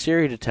even ask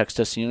Siri to text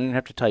us, and you don't even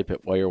have to type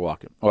it while you're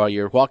walking or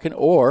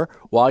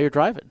while you're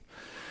driving.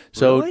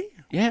 So, really?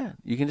 Yeah,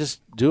 you can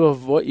just do a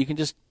voice. You can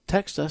just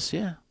text us,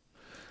 yeah.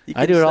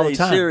 I do it all the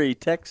time. Siri,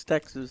 text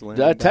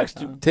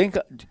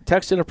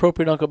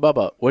inappropriate Uncle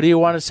Bubba. What do you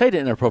want to say to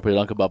inappropriate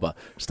Uncle Bubba?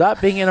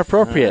 Stop being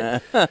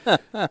inappropriate.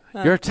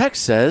 Your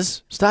text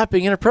says, stop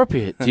being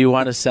inappropriate. Do you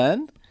want to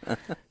send?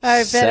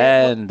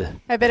 Send.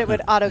 I bet it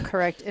would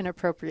autocorrect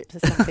inappropriate to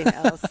something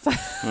else.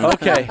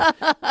 Okay,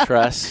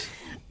 Tress.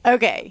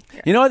 Okay.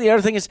 You know what the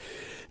other thing is?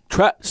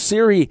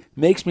 Siri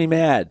makes me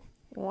mad.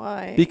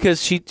 Why?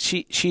 Because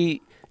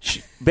she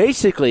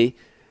basically,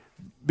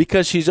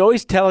 because she's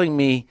always telling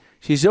me,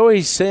 she's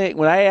always saying,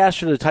 when I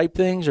ask her to type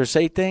things or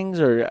say things,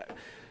 or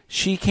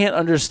she can't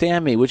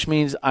understand me, which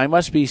means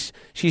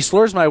she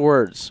slurs my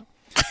words.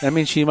 That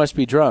means she must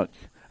be drunk.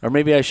 Or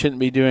maybe I shouldn't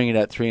be doing it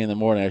at 3 in the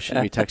morning. I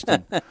shouldn't be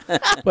texting.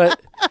 But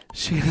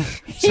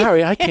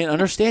sorry, I can't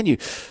understand you.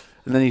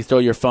 And then you throw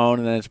your phone,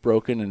 and then it's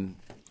broken. And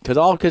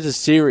because of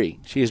Siri.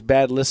 She is a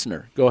bad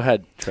listener. Go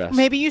ahead, Tress.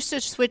 Maybe you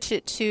should switch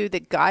it to the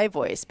guy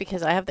voice,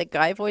 because I have the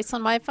guy voice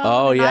on my phone.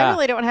 Oh, yeah. I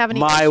really don't have any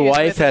My issues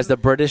wife with has him. the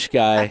British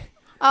guy.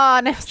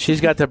 No.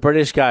 She's got the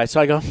British guy.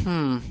 So I go,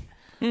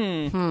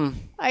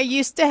 I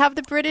used to have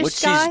the British what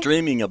guy. she's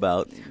dreaming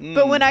about.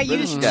 But when I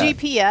British use guy.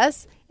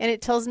 GPS and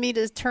it tells me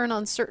to turn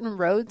on certain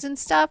roads and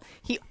stuff,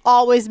 he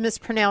always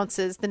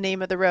mispronounces the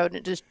name of the road, and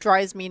it just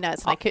drives me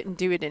nuts, and I couldn't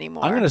do it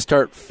anymore. I'm going to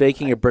start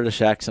faking a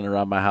British accent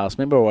around my house.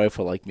 Maybe my wife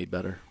will like me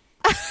better.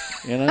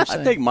 You know what I'm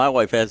saying? I think my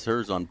wife has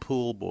hers on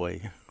Pool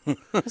Boy.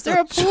 Is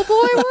there a pool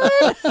boy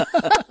one?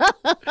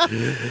 I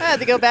had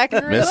to go back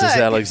and relook.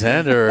 Mrs.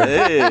 Alexander,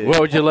 Hey. what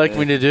would you like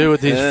me to do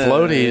with these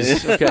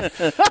floaties? Okay.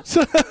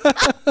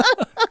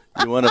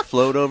 You want to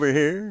float over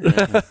here?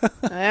 All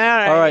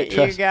right, you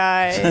Tress.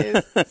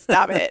 guys.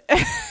 Stop it.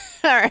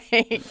 All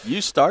right.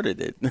 You started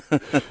it.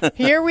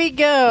 Here we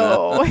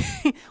go.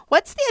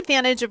 What's the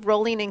advantage of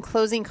rolling in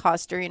closing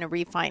costs during a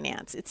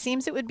refinance? It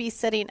seems it would be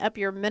setting up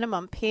your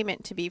minimum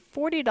payment to be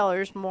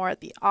 $40 more at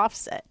the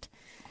offset.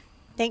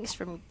 Thanks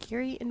from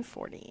Gary and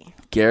 40.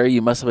 Gary,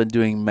 you must have been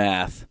doing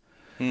math.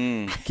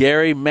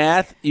 Gary,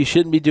 math, you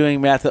shouldn't be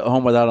doing math at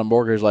home without a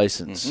mortgage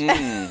license.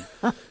 The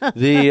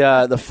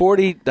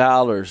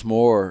 $40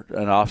 more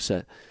an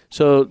offset.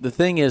 So the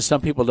thing is,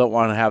 some people don't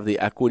want to have the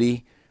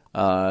equity.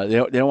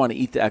 They don't want to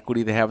eat the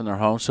equity they have in their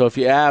home. So if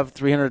you have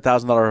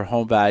 $300,000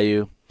 home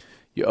value,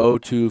 you owe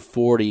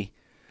 $240,000.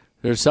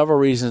 There's several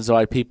reasons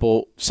why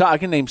people. So I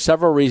can name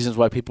several reasons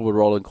why people would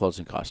roll in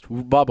closing costs.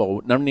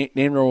 Bubba,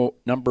 name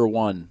number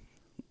one.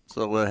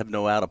 So we'll have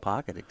no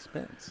out-of-pocket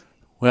expense.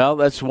 Well,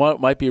 that's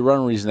one might be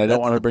one reason. I don't That's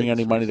want to the bring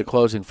any biggest money to reason.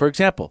 closing. For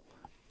example,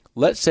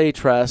 let's say,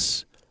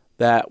 Tress,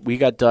 that we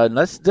got done.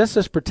 Let's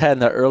just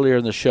pretend that earlier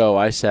in the show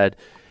I said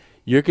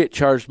you get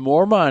charged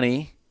more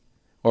money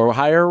or a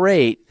higher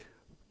rate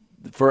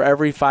for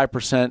every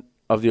 5%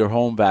 of your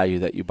home value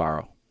that you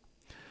borrow.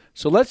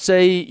 So let's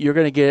say you're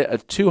going to get a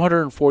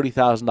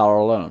 $240,000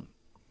 loan,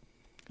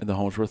 and the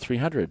home's worth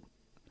 $300,000.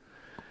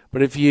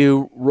 But if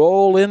you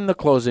roll in the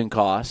closing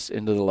costs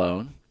into the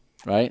loan,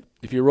 right?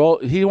 If you roll,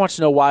 he wants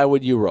to know why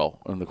would you roll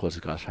on the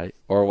closing cost, right?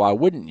 Or why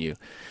wouldn't you?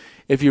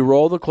 If you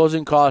roll the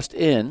closing cost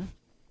in,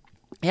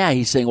 yeah,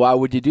 he's saying why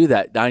would you do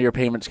that? Now your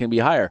payment's going to be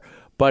higher.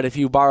 But if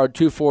you borrowed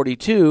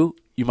 $242,000,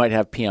 you might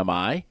have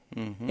PMI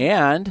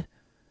and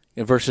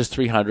versus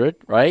 $300,000,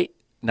 right?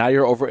 Now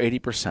you're over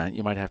 80%.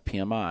 You might have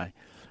PMI,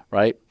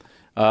 right?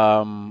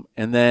 And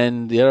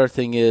then the other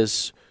thing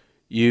is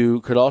you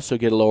could also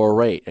get a lower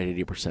rate at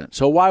 80%.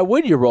 So why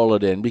would you roll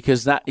it in?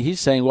 Because he's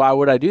saying, why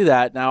would I do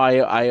that? Now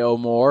I owe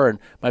more, and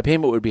my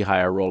payment would be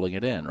higher rolling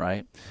it in,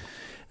 right?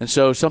 And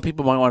so some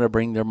people might want to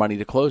bring their money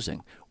to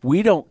closing.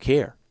 We don't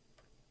care.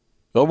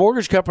 The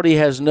mortgage company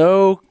has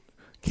no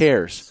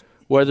cares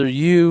whether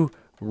you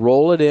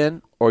roll it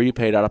in or you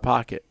pay it out of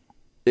pocket.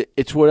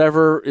 It's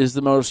whatever is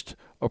the most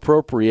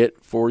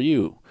appropriate for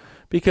you.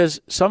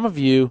 Because some of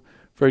you,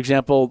 for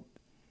example,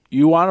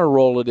 you want to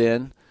roll it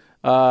in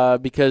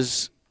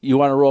because you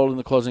want to roll in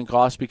the closing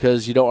costs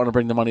because you don't want to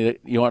bring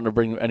you want to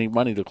bring any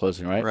money to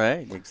closing, right?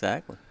 Right,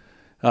 exactly.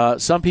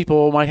 Some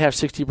people might have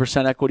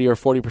 60% equity or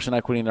 40%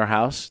 equity in their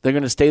house. They're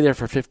going to stay there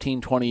for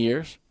 15, 20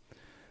 years.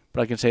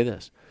 But I can say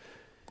this.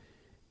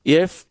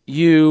 If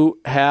you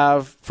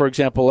have, for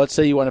example, let's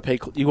say you want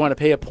to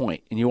pay a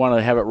point and you want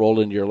to have it rolled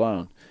into your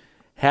loan,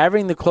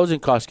 having the closing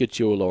cost gets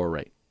you a lower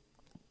rate.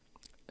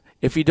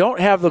 If you don't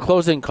have the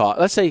closing cost,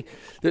 let's say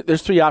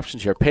there's three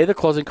options here. Pay the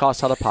closing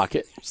costs out of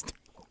pocket.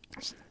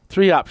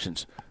 Three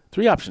options.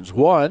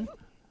 One,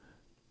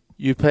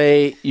 you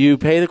pay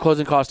the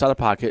closing costs out of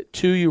pocket.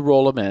 Two, you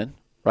roll them in,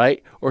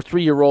 right? Or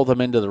three, you roll them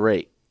into the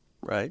rate.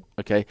 Right.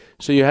 Okay.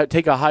 So you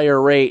take a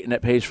higher rate and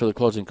it pays for the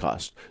closing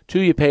costs.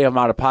 Two, you pay them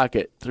out of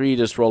pocket. Three, you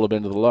just roll them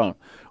into the loan.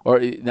 Or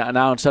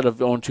now instead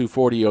of owing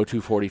 240, you owe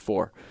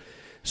 244.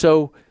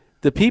 So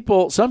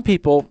some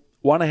people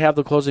want to have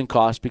the closing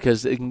costs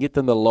because it can get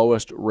them the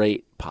lowest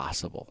rate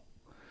possible.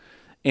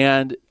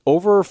 And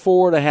over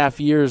 4.5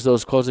 years,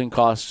 those closing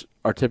costs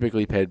are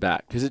typically paid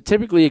back because it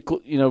typically,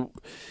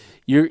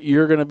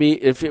 you're going to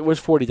be, if it was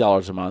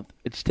 $40 a month,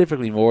 it's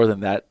typically more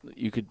than that.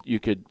 You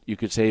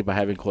could save by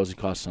having closing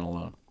costs on a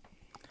loan.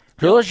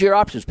 So those are your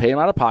options: pay them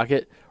out of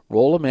pocket,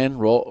 roll them in,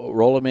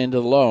 roll them into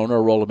the loan,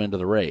 or roll them into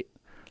the rate.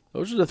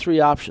 Those are the three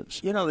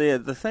options.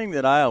 The thing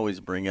that I always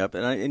bring up,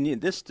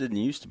 and this didn't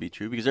used to be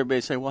true, because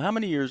everybody say, well, how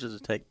many years does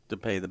it take to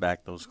pay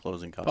back those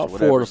closing costs? About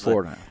 4 to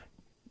 4.5.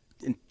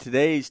 In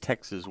today's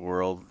Texas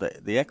world,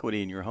 the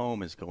equity in your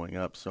home is going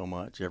up so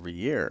much every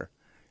year.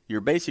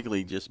 You're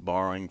basically just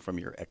borrowing from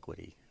your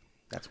equity.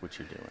 That's what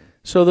you're doing.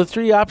 So the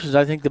three options,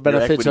 I think the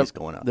benefits of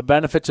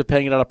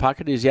paying it out of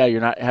pocket is, you're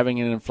not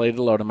having an inflated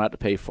loan amount to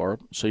pay for,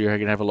 so you're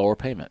going to have a lower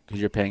payment because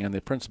you're paying on the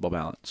principal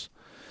balance.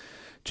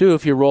 Two,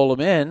 if you roll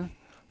them in,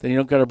 then you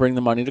don't got to bring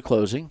the money to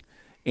closing,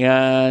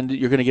 and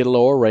you're going to get a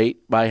lower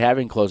rate by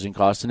having closing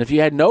costs. And if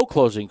you had no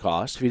closing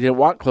costs, if you didn't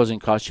want closing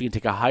costs, you can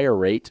take a higher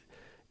rate.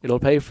 It'll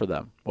pay for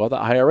them. Well, the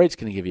higher rate's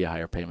going to give you a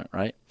higher payment,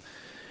 right?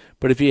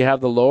 But if you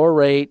have the lower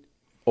rate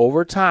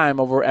over time,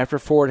 after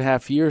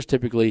 4.5 years,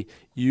 typically,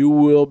 you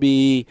will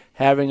be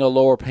having a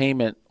lower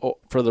payment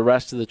for the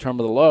rest of the term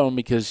of the loan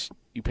because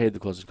you paid the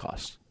closing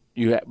costs.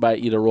 You by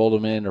either roll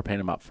them in or pay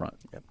them up front.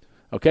 Yep.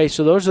 Okay,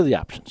 so those are the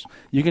options.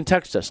 You can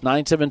text us,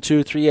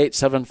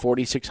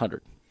 972-387-4600.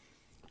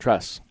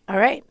 Tress. All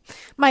right.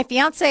 My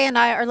fiance and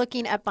I are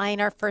looking at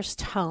buying our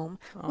first home.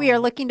 Aww. We are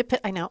looking to put,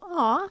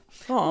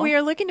 we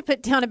are looking to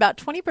put down about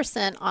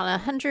 20% on a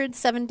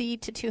 $170,000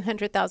 to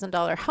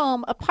 $200,000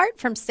 home. Apart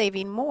from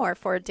saving more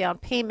for a down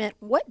payment,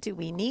 what do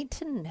we need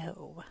to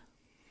know?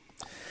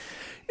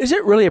 Is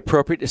it really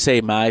appropriate to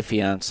say my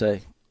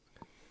fiance?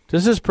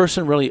 Does this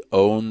person really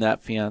own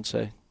that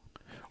fiance?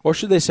 Or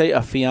should they say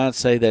a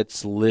fiance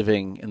that's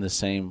living in the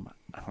same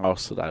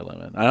house that I live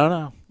in? I don't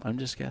know. I'm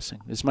just guessing.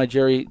 It's my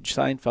Jerry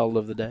Seinfeld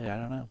of the day. I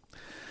don't know.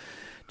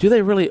 Do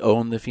they really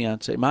own the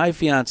fiance? My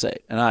fiance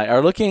and I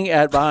are looking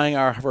at buying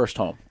our first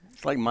home.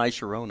 It's like My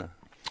Sharona.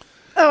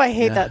 Oh, I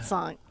hate that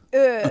song. My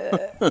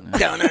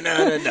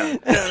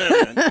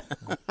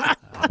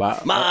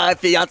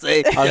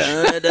fiance. A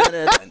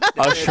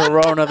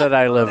Sharona that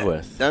I live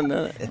with.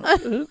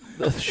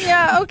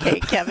 Yeah, okay,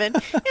 Kevin.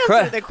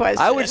 Answer the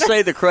question. I would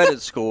say the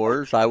credit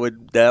scores. That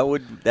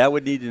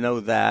would need to know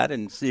that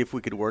and see if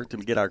we could work to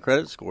get our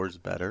credit scores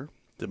better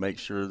to make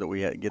sure that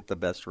we get the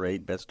best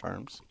rate, best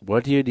terms.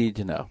 What do you need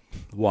to know?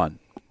 1,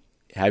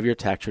 have your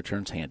tax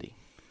returns handy.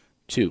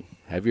 2,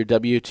 have your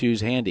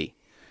W-2s handy.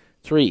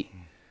 3,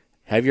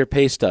 have your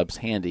pay stubs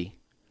handy.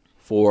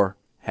 4,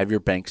 have your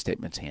bank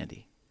statements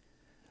handy.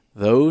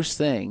 Those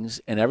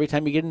things, and every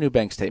time you get a new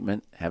bank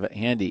statement, have it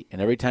handy.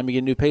 And every time you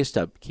get a new pay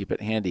stub, keep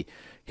it handy.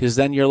 Because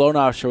then your loan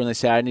officer, when they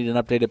say, I need an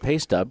updated pay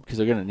stub, because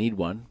they're going to need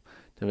one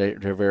to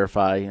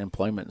verify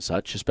employment and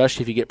such,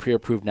 especially if you get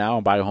pre-approved now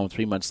and buy a home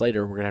 3 months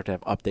later, we're going to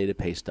have updated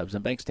pay stubs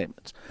and bank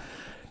statements.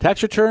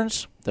 Tax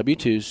returns,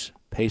 W-2s,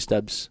 pay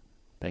stubs,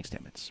 bank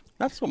statements.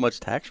 Not so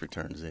much tax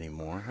returns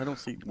anymore. I don't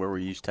see where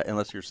we use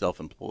unless you're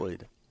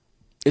self-employed.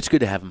 It's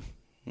good to have them.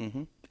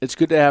 Mm-hmm. It's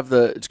good to have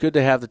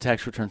the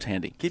tax returns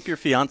handy. Keep your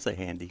fiance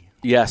handy.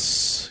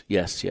 Yes.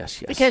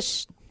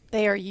 Because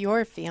they are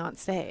your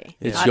fiance.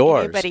 It's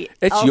yours.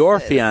 It's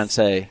your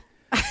fiance.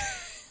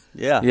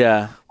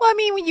 Yeah. Well, I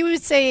mean, when you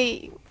would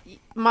say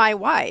my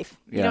wife,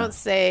 you don't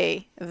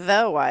say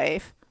the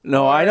wife.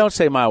 No, I don't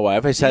say my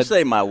wife. I said you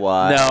say my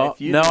wife.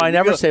 I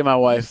never say my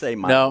wife. You say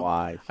my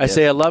wife. I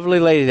say a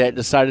lovely lady that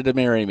decided to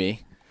marry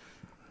me.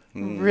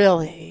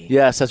 Really?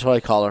 Yes, that's what I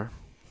call her.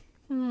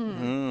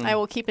 I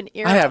will keep an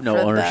ear I out have no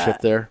for ownership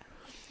that. there.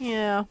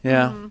 Yeah.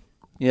 Yeah.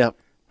 Yep.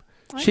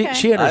 Okay.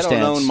 She I understands.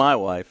 don't own my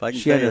wife. I can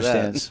She tell you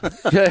understands.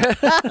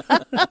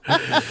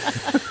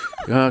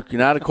 that.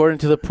 Not according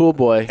to the pool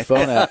boy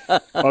phone app.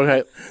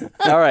 Okay.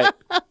 All right.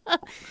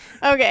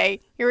 Okay,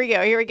 here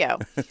we go.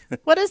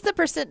 What is the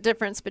percent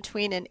difference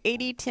between an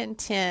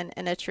 80-10-10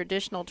 and a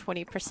traditional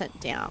 20%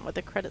 down with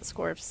a credit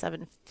score of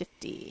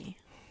 750?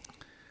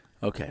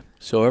 Okay.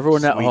 So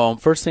everyone at Sweet. home,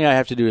 first thing I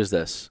have to do is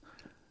this.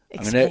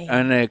 Explain.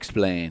 I'm going to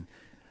explain.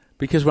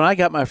 Because when I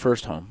got my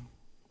first home,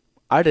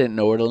 I didn't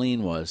know what a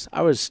lien was.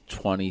 I was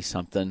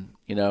 20-something,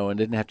 and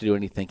didn't have to do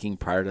any thinking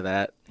prior to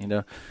that,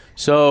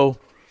 So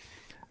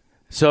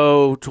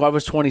I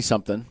was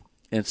 20-something,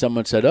 and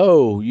someone said,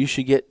 oh, you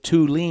should get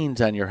 2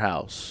 liens on your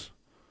house.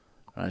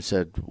 And I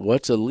said,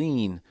 what's a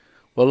lien?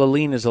 Well, a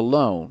lien is a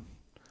loan.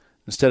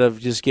 Instead of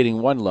just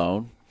getting one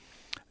loan,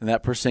 and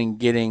that person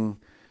getting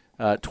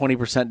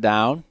 20%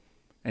 down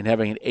and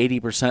having an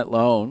 80%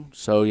 loan,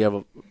 so you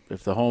have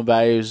if the home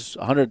value is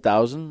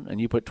 $100,000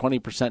 and you put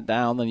 20%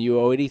 down, then you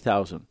owe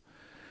 $80,000.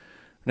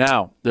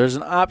 Now, there's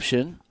an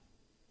option.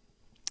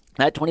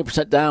 That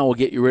 20% down will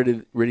get you rid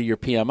of your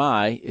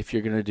PMI if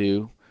you're going to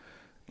do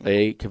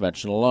a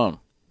conventional loan.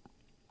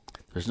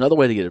 There's another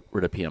way to get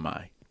rid of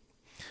PMI.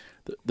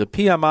 The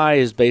PMI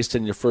is based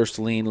on your first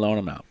lien loan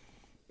amount.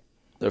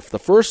 If the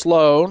first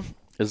loan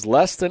is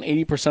less than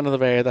 80% of the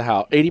value of the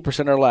house,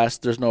 80% or less,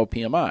 there's no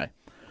PMI.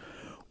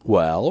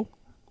 Well,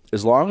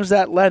 as long as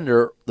that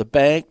lender, the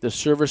bank, the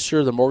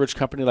servicer, the mortgage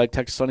company like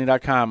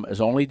TexasLending.com is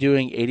only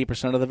doing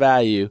 80% of the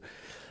value,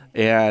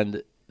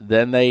 and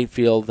then they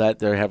feel that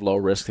they have low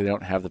risk, they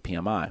don't have the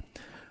PMI.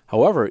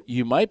 However,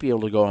 you might be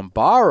able to go and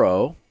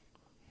borrow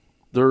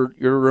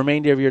your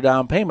remainder of your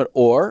down payment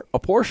or a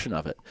portion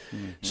of it.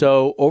 Mm-hmm.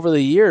 So over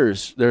the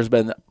years, there's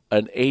been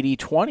an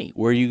 80-20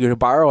 where you can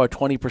borrow a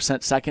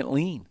 20% second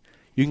lien.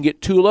 You can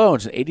get 2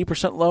 loans, an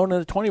 80% loan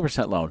and a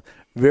 20% loan.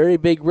 Very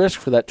big risk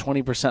for that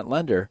 20%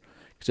 lender,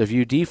 because if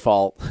you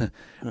default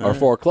or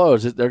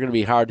foreclose, they're going to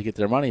be hard to get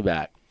their money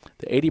back.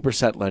 The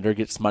 80% lender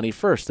gets money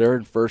first. They're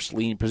in first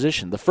lien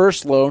position. The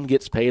first loan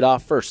gets paid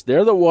off first.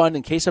 They're the one,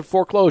 in case of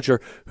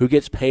foreclosure, who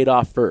gets paid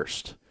off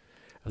first.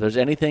 If there's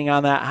anything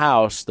on that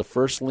house, the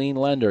first lien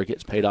lender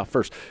gets paid off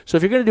first. So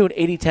if you're going to do an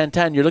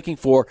 80-10-10, you're looking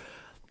for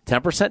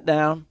 10%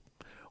 down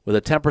with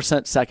a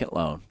 10% second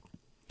loan.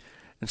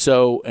 And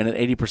an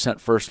 80%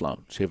 first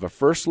loan. So you have a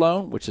first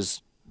loan, which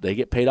is they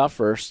get paid off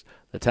first,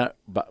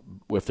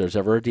 if there's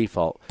ever a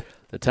default,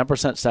 the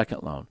 10%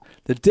 second loan.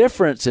 The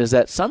difference is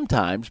that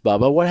sometimes,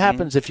 Bubba, what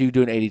happens if you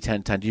do an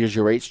 80-10-10? Does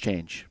your rates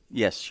change?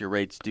 Yes, your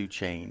rates do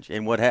change.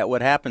 And what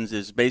happens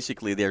is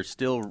basically they're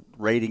still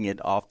rating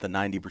it off the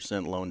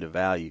 90% loan to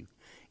value,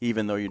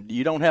 even though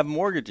you don't have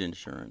mortgage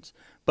insurance.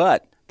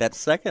 But that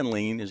second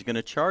lien is going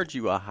to charge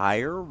you a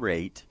higher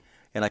rate.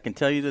 And I can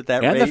tell you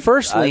that rate... And the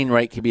first lien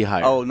rate can be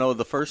higher. Oh, no,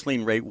 the first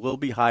lien rate will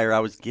be higher. I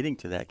was getting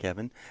to that,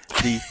 Kevin.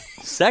 The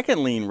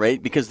second lien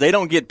rate, because they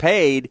don't get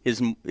paid,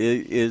 is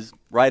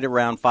right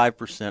around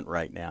 5%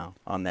 right now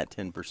on that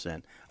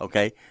 10%.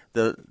 Okay?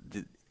 The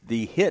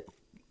hit,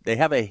 they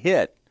have a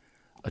hit.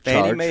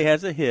 Fannie Mae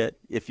has a hit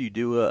if you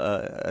do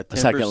a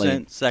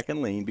 10%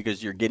 second lien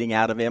because you're getting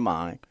out of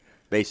MI,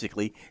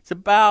 basically. It's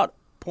about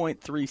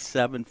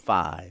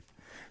 0.375.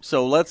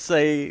 So let's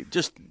say,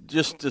 just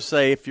to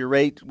say, if your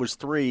rate was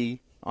 3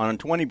 on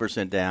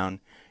 20% down,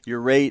 your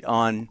rate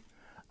on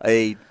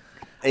a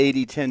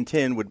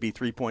 80-10-10 would be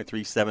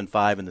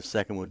 3.375, and the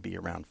second would be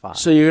around 5.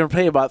 So you're going to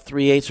pay about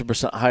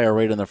 3/8% higher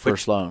rate on the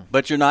first loan.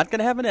 But you're not going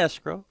to have an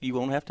escrow. You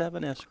won't have to have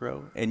an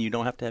escrow, and you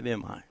don't have to have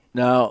MI.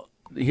 Now,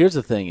 here's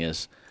the thing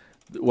is,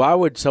 why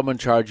would someone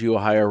charge you a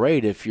higher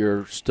rate if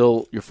your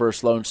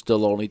first loan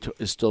still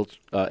is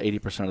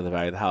 80% of the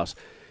value of the house?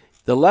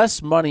 The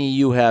less money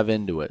you have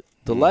into it,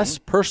 the less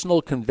personal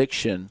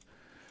conviction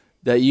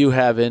that you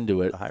have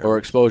into it or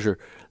exposure,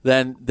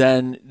 then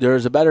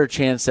there's a better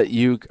chance that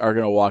you are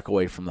going to walk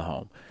away from the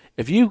home.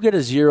 If you get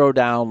a 0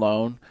 down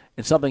loan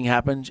and something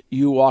happens,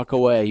 you walk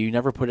away. You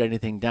never put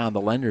anything down.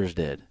 The lenders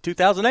did.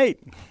 2008.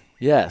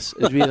 Yes.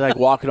 It'd be like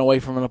walking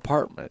away from an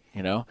apartment,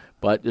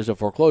 but there's a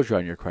foreclosure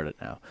on your credit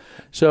now.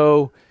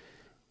 So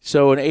an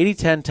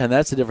 80-10-10,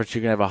 that's the difference.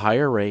 You're going to have a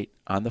higher rate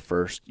on the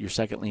first. Your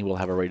second lien will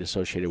have a rate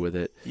associated with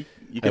it.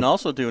 You can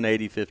also do an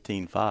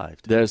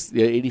 80-15-5. There's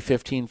the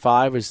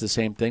 80-15-5 is the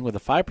same thing with a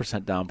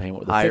 5% down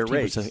payment with a higher 15%,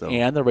 rates, so.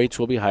 And the rates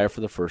will be higher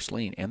for the first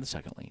lien and the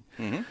second lien.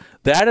 Mm-hmm.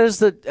 That is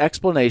the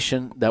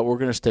explanation that we're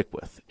going to stick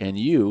with. And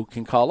you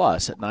can call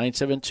us at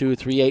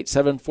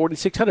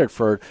 972-387-4600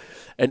 for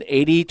an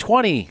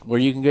 80-20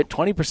 where you can get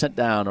 20%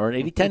 down, or an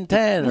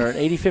 80-10-10 or an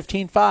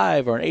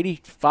 80-15-5 or an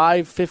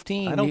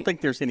 85-15. I don't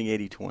think there's any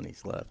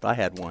 80-20s left. I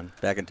had one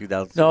back in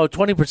 2000. No,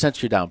 20%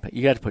 is your down payment.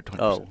 You got to put 20%.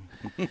 Oh.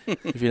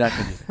 If you're not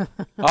going to do that.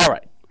 All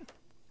right.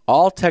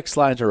 All text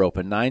lines are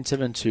open,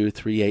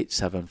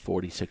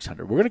 972-387-4600.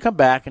 We're going to come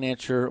back and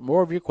answer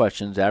more of your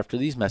questions after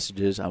these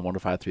messages on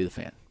 105.3 The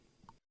Fan.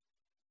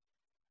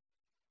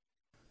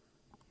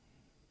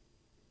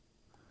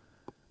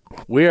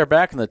 We are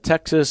back in the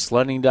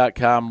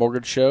TexasLending.com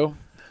mortgage show.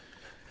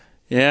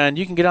 And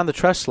you can get on the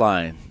trust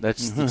line.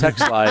 That's the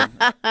text line.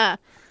 That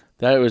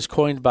was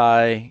coined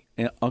by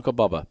Uncle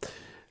Bubba.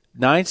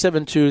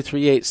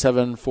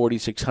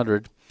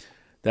 972-387-4600.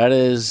 That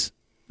is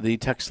the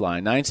text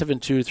line.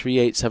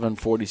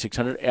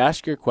 972-387-4600.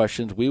 Ask your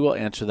questions. We will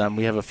answer them.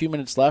 We have a few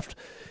minutes left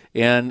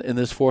and in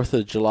this 4th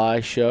of July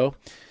show.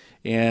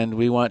 And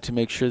we want to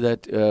make sure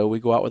that we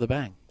go out with a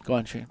bang. Go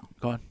on, Shane.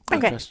 Go on.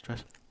 Okay. Trust.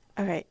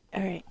 All right.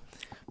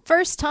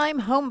 First-time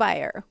home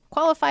buyer.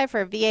 Qualify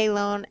for a VA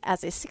loan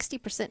as a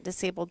 60%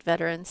 disabled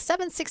veteran,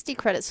 760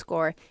 credit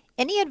score.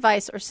 Any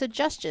advice or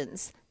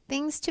suggestions?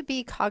 Things to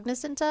be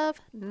cognizant of?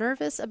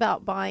 Nervous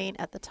about buying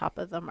at the top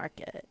of the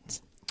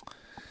market.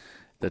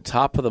 The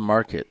top of the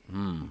market.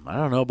 I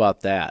don't know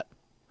about that.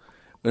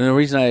 And the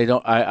reason I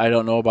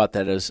don't know about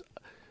that is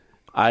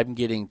I'm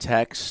getting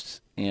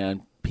texts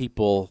and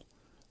people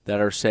that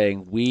are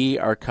saying, we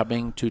are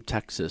coming to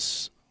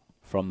Texas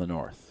from the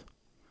north.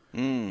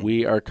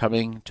 We are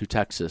coming to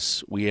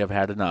Texas. We have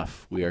had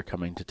enough. We are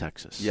coming to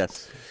Texas.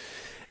 Yes.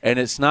 And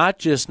it's not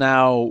just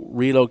now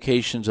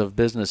relocations of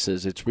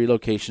businesses. It's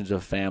relocations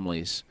of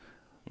families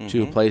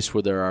to a place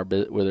where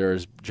there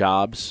is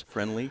jobs.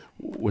 Friendly.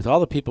 With all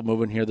the people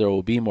moving here, there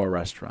will be more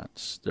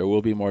restaurants. There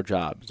will be more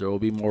jobs. There will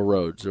be more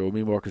roads. There will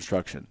be more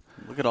construction.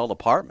 Look at all the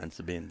apartments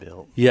that are being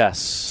built. Yes.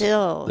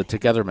 Still. The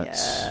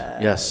togetherness.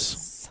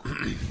 Yes.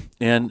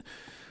 And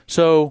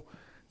so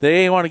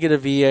they want to get a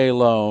VA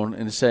loan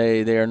and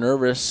say they are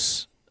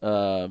nervous.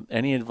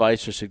 Any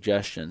advice or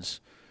suggestions?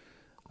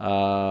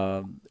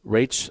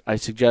 Rates, I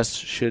suggest,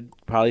 should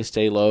probably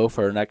stay low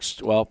for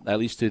at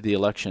least through the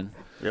election.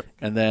 Yep.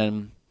 And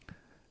then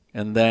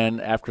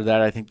after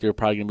that, I think they're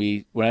probably going to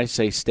be, when I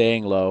say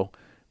staying low,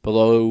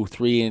 below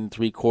 3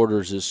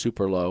 3/4 is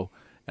super low,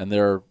 and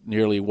they're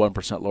nearly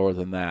 1% lower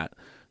than that.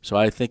 So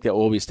I think that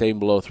we'll be staying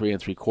below 3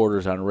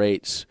 3/4 on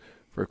rates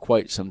for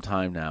quite some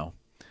time now.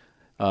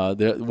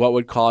 What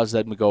would cause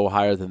them to go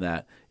higher than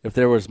that? If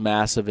there was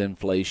massive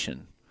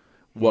inflation,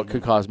 what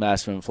could cause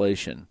massive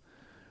inflation?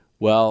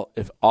 Well,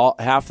 if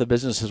half the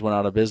businesses went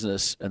out of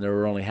business and there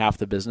were only half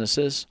the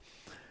businesses,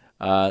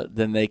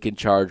 then they can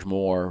charge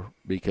more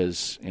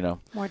because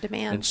more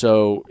demand. And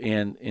so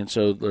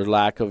their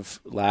lack of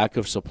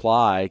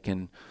supply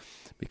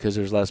because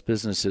there's less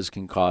businesses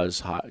can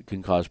cause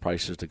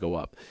prices to go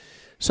up.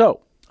 So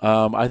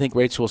I think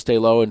rates will stay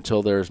low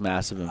until there's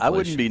massive inflation. I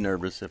wouldn't be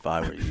nervous if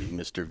I were you,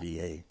 Mr.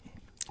 VA.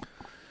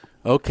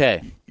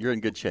 Okay. You're in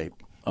good shape.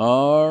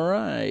 All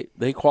right.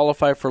 They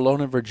qualify for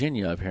loan in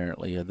Virginia,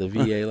 apparently, the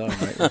VA loan.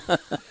 Right?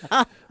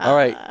 All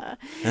right.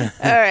 All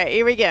right,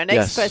 here we go. Next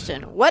Yes.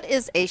 question. What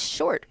is a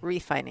short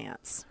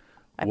refinance?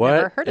 I've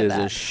never heard of What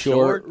that. is a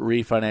short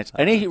refinance?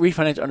 Any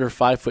refinance under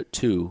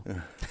 5'2"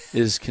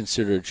 is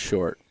considered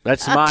short.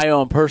 That's my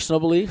own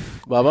personal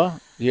belief. Bubba,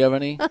 do you have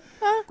any?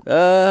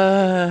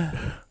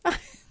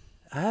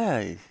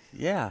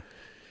 Yeah.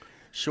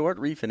 Short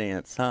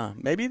refinance, huh?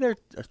 Maybe they're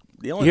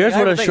the only Here's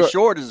thing I what would a think short-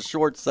 short is a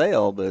short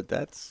sale, but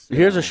that's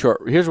Here's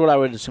what I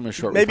would assume a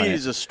short maybe refinance.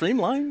 it's a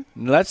streamline.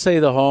 Let's say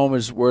the home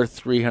is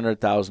worth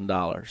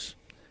 $300,000,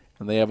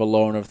 and they have a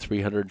loan of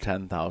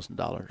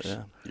 $310,000.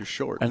 Yeah, you're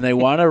short. And they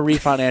want to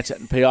refinance it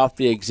and pay off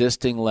the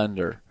existing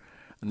lender.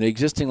 And the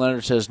existing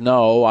lender says,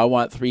 no, I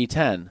want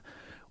 $310,000.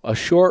 A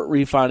short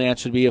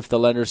refinance would be if the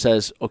lender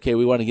says, okay,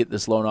 we want to get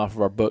this loan off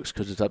of our books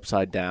because it's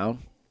upside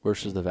down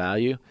versus the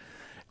value.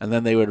 And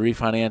then they would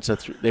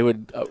refinance they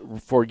would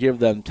forgive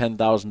them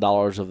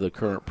 $10,000 of the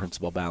current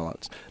principal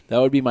balance. That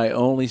would be my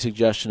only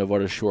suggestion of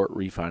what a short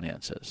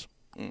refinance is.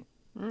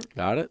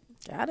 Got it?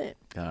 Got it.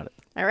 Got it.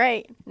 All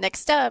right,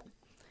 next up.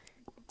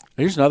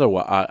 Here's another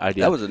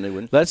idea. That was a new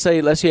one. Let's say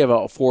you have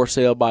a for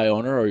sale by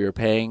owner, or you're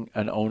paying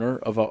an owner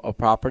of a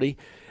property,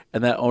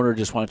 and that owner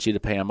just wants you to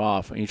pay him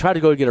off. And you try to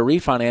go get a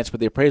refinance, but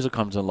the appraisal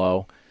comes in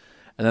low,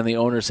 and then the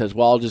owner says,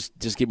 well,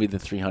 just give me the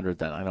 $300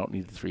 then. I don't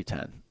need the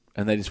 $310.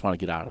 And they just want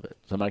to get out of it.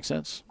 Does that make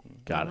sense?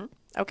 Got it.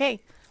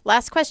 Okay,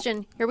 last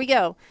question. Here we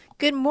go.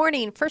 Good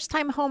morning.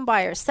 First-time home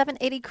buyer.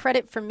 780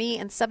 credit for me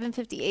and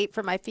 758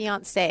 for my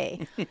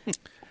fiance.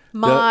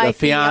 The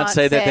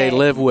fiance that they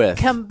live with.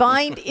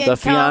 Combined income. The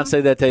fiance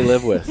that they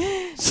live with.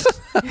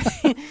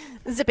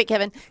 Zip it,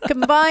 Kevin.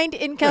 Combined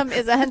income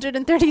is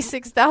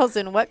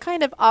 $136,000. What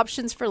kind of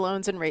options for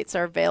loans and rates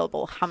are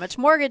available? How much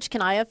mortgage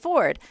can I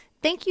afford?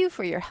 Thank you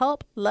for your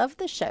help. Love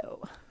the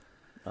show.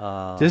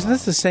 Isn't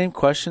this the same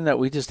question that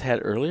we just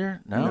had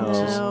earlier?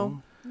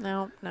 No.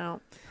 No.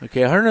 Okay,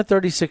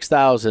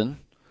 $136,000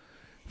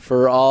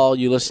 for all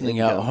you listening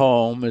at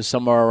home is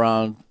somewhere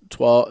around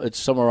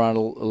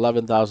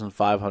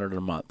 $11,500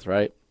 a month,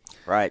 right?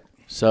 Right.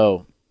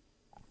 So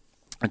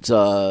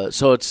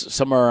it's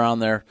somewhere around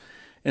there,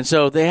 and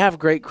so they have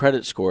great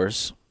credit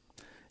scores,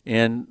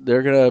 and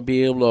they're going to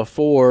be able to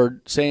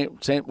afford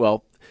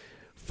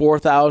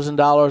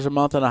 $4,000 a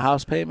month on a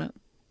house payment.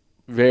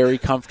 Very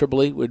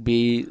comfortably would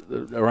be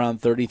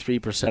around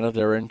 33% of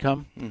their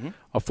income. Mm-hmm.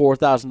 A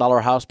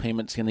 $4,000 house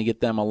payment is going to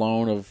get them a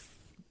loan of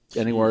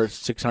anywhere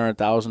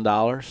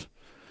 $600,000.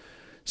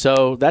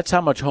 So that's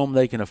how much home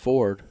they can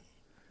afford.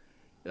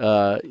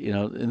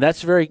 And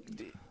that's very.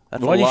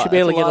 That's you should be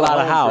able to get a lot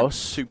of home for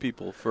house. 2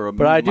 people for a.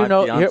 But I do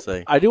know.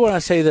 Fiance. I do want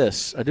to say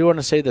this.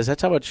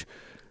 That's how much.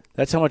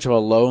 That's how much of a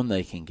loan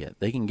they can get.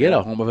 They can get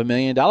a home of $1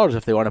 million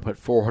if they want to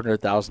put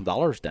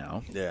 $400,000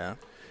 down. Yeah.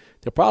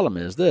 The problem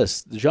is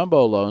this: the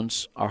jumbo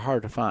loans are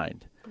hard to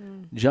find.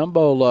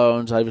 Jumbo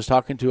loans. I was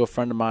talking to a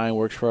friend of mine,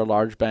 works for a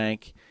large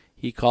bank.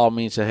 He called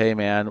me and said, "Hey,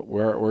 man,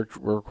 we're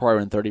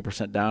requiring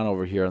 30% down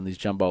over here on these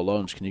jumbo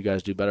loans. Can you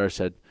guys do better?" I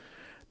said,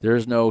 "There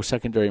is no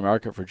secondary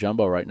market for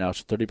jumbo right now,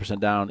 so 30%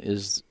 down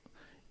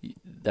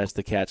that's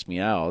the cat's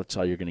meow. That's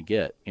all you're going to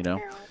get,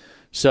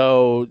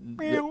 So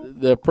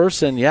the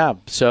person,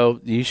 so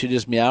you should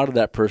just meow to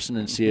that person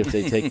and see if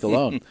they take the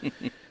loan.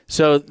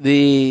 So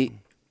the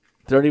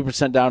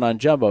 30% down on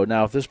jumbo.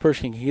 Now, if this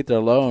person can get their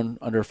loan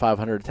under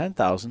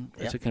 $510,000,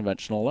 it's a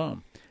conventional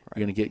loan.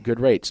 You're going to get good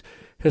rates.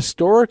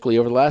 Historically,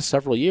 over the last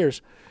several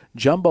years,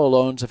 jumbo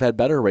loans have had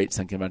better rates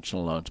than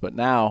conventional loans, but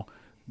now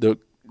the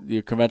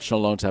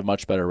conventional loans have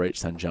much better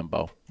rates than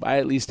jumbo by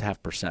at least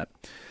 0.5%.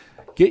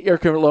 Get your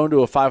loan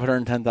to a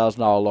 $510,000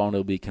 loan;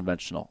 it'll be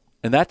conventional.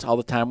 And that's all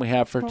the time we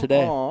have for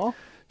today. Aww.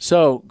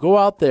 So go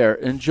out there,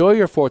 enjoy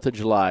your 4th of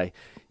July.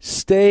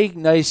 Stay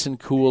nice and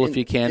cool if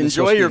you can.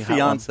 Enjoy your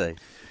fiance.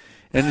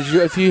 And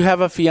if you have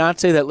a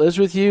fiance that lives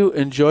with you,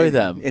 enjoy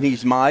them. And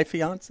he's my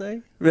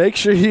fiance? Make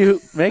sure you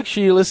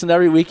listen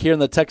every week here on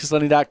the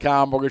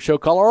TexasLending.com Mortgage Show.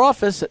 Call our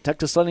office at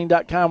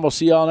TexasLending.com. We'll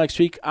see you all next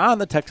week on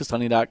the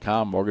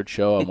TexasLending.com Mortgage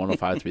Show on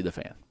 105.3 The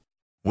Fan.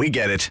 We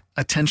get it.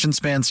 Attention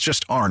spans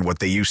just aren't what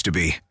they used to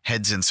be.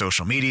 Heads in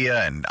social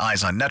media and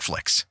eyes on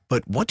Netflix.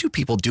 But what do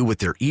people do with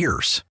their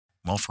ears?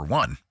 Well, for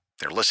one,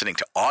 they're listening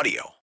to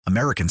audio.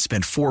 Americans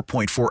spend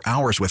 4.4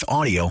 hours with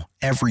audio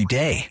every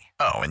day.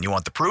 Oh, and you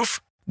want the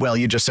proof? Well,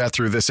 you just sat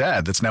through this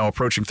ad that's now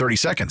approaching 30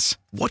 seconds.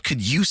 What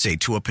could you say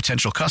to a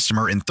potential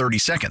customer in 30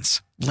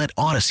 seconds? Let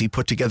Odyssey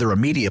put together a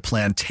media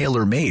plan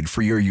tailor-made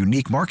for your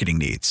unique marketing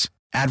needs.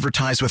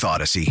 Advertise with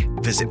Odyssey.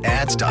 Visit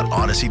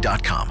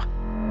ads.odyssey.com.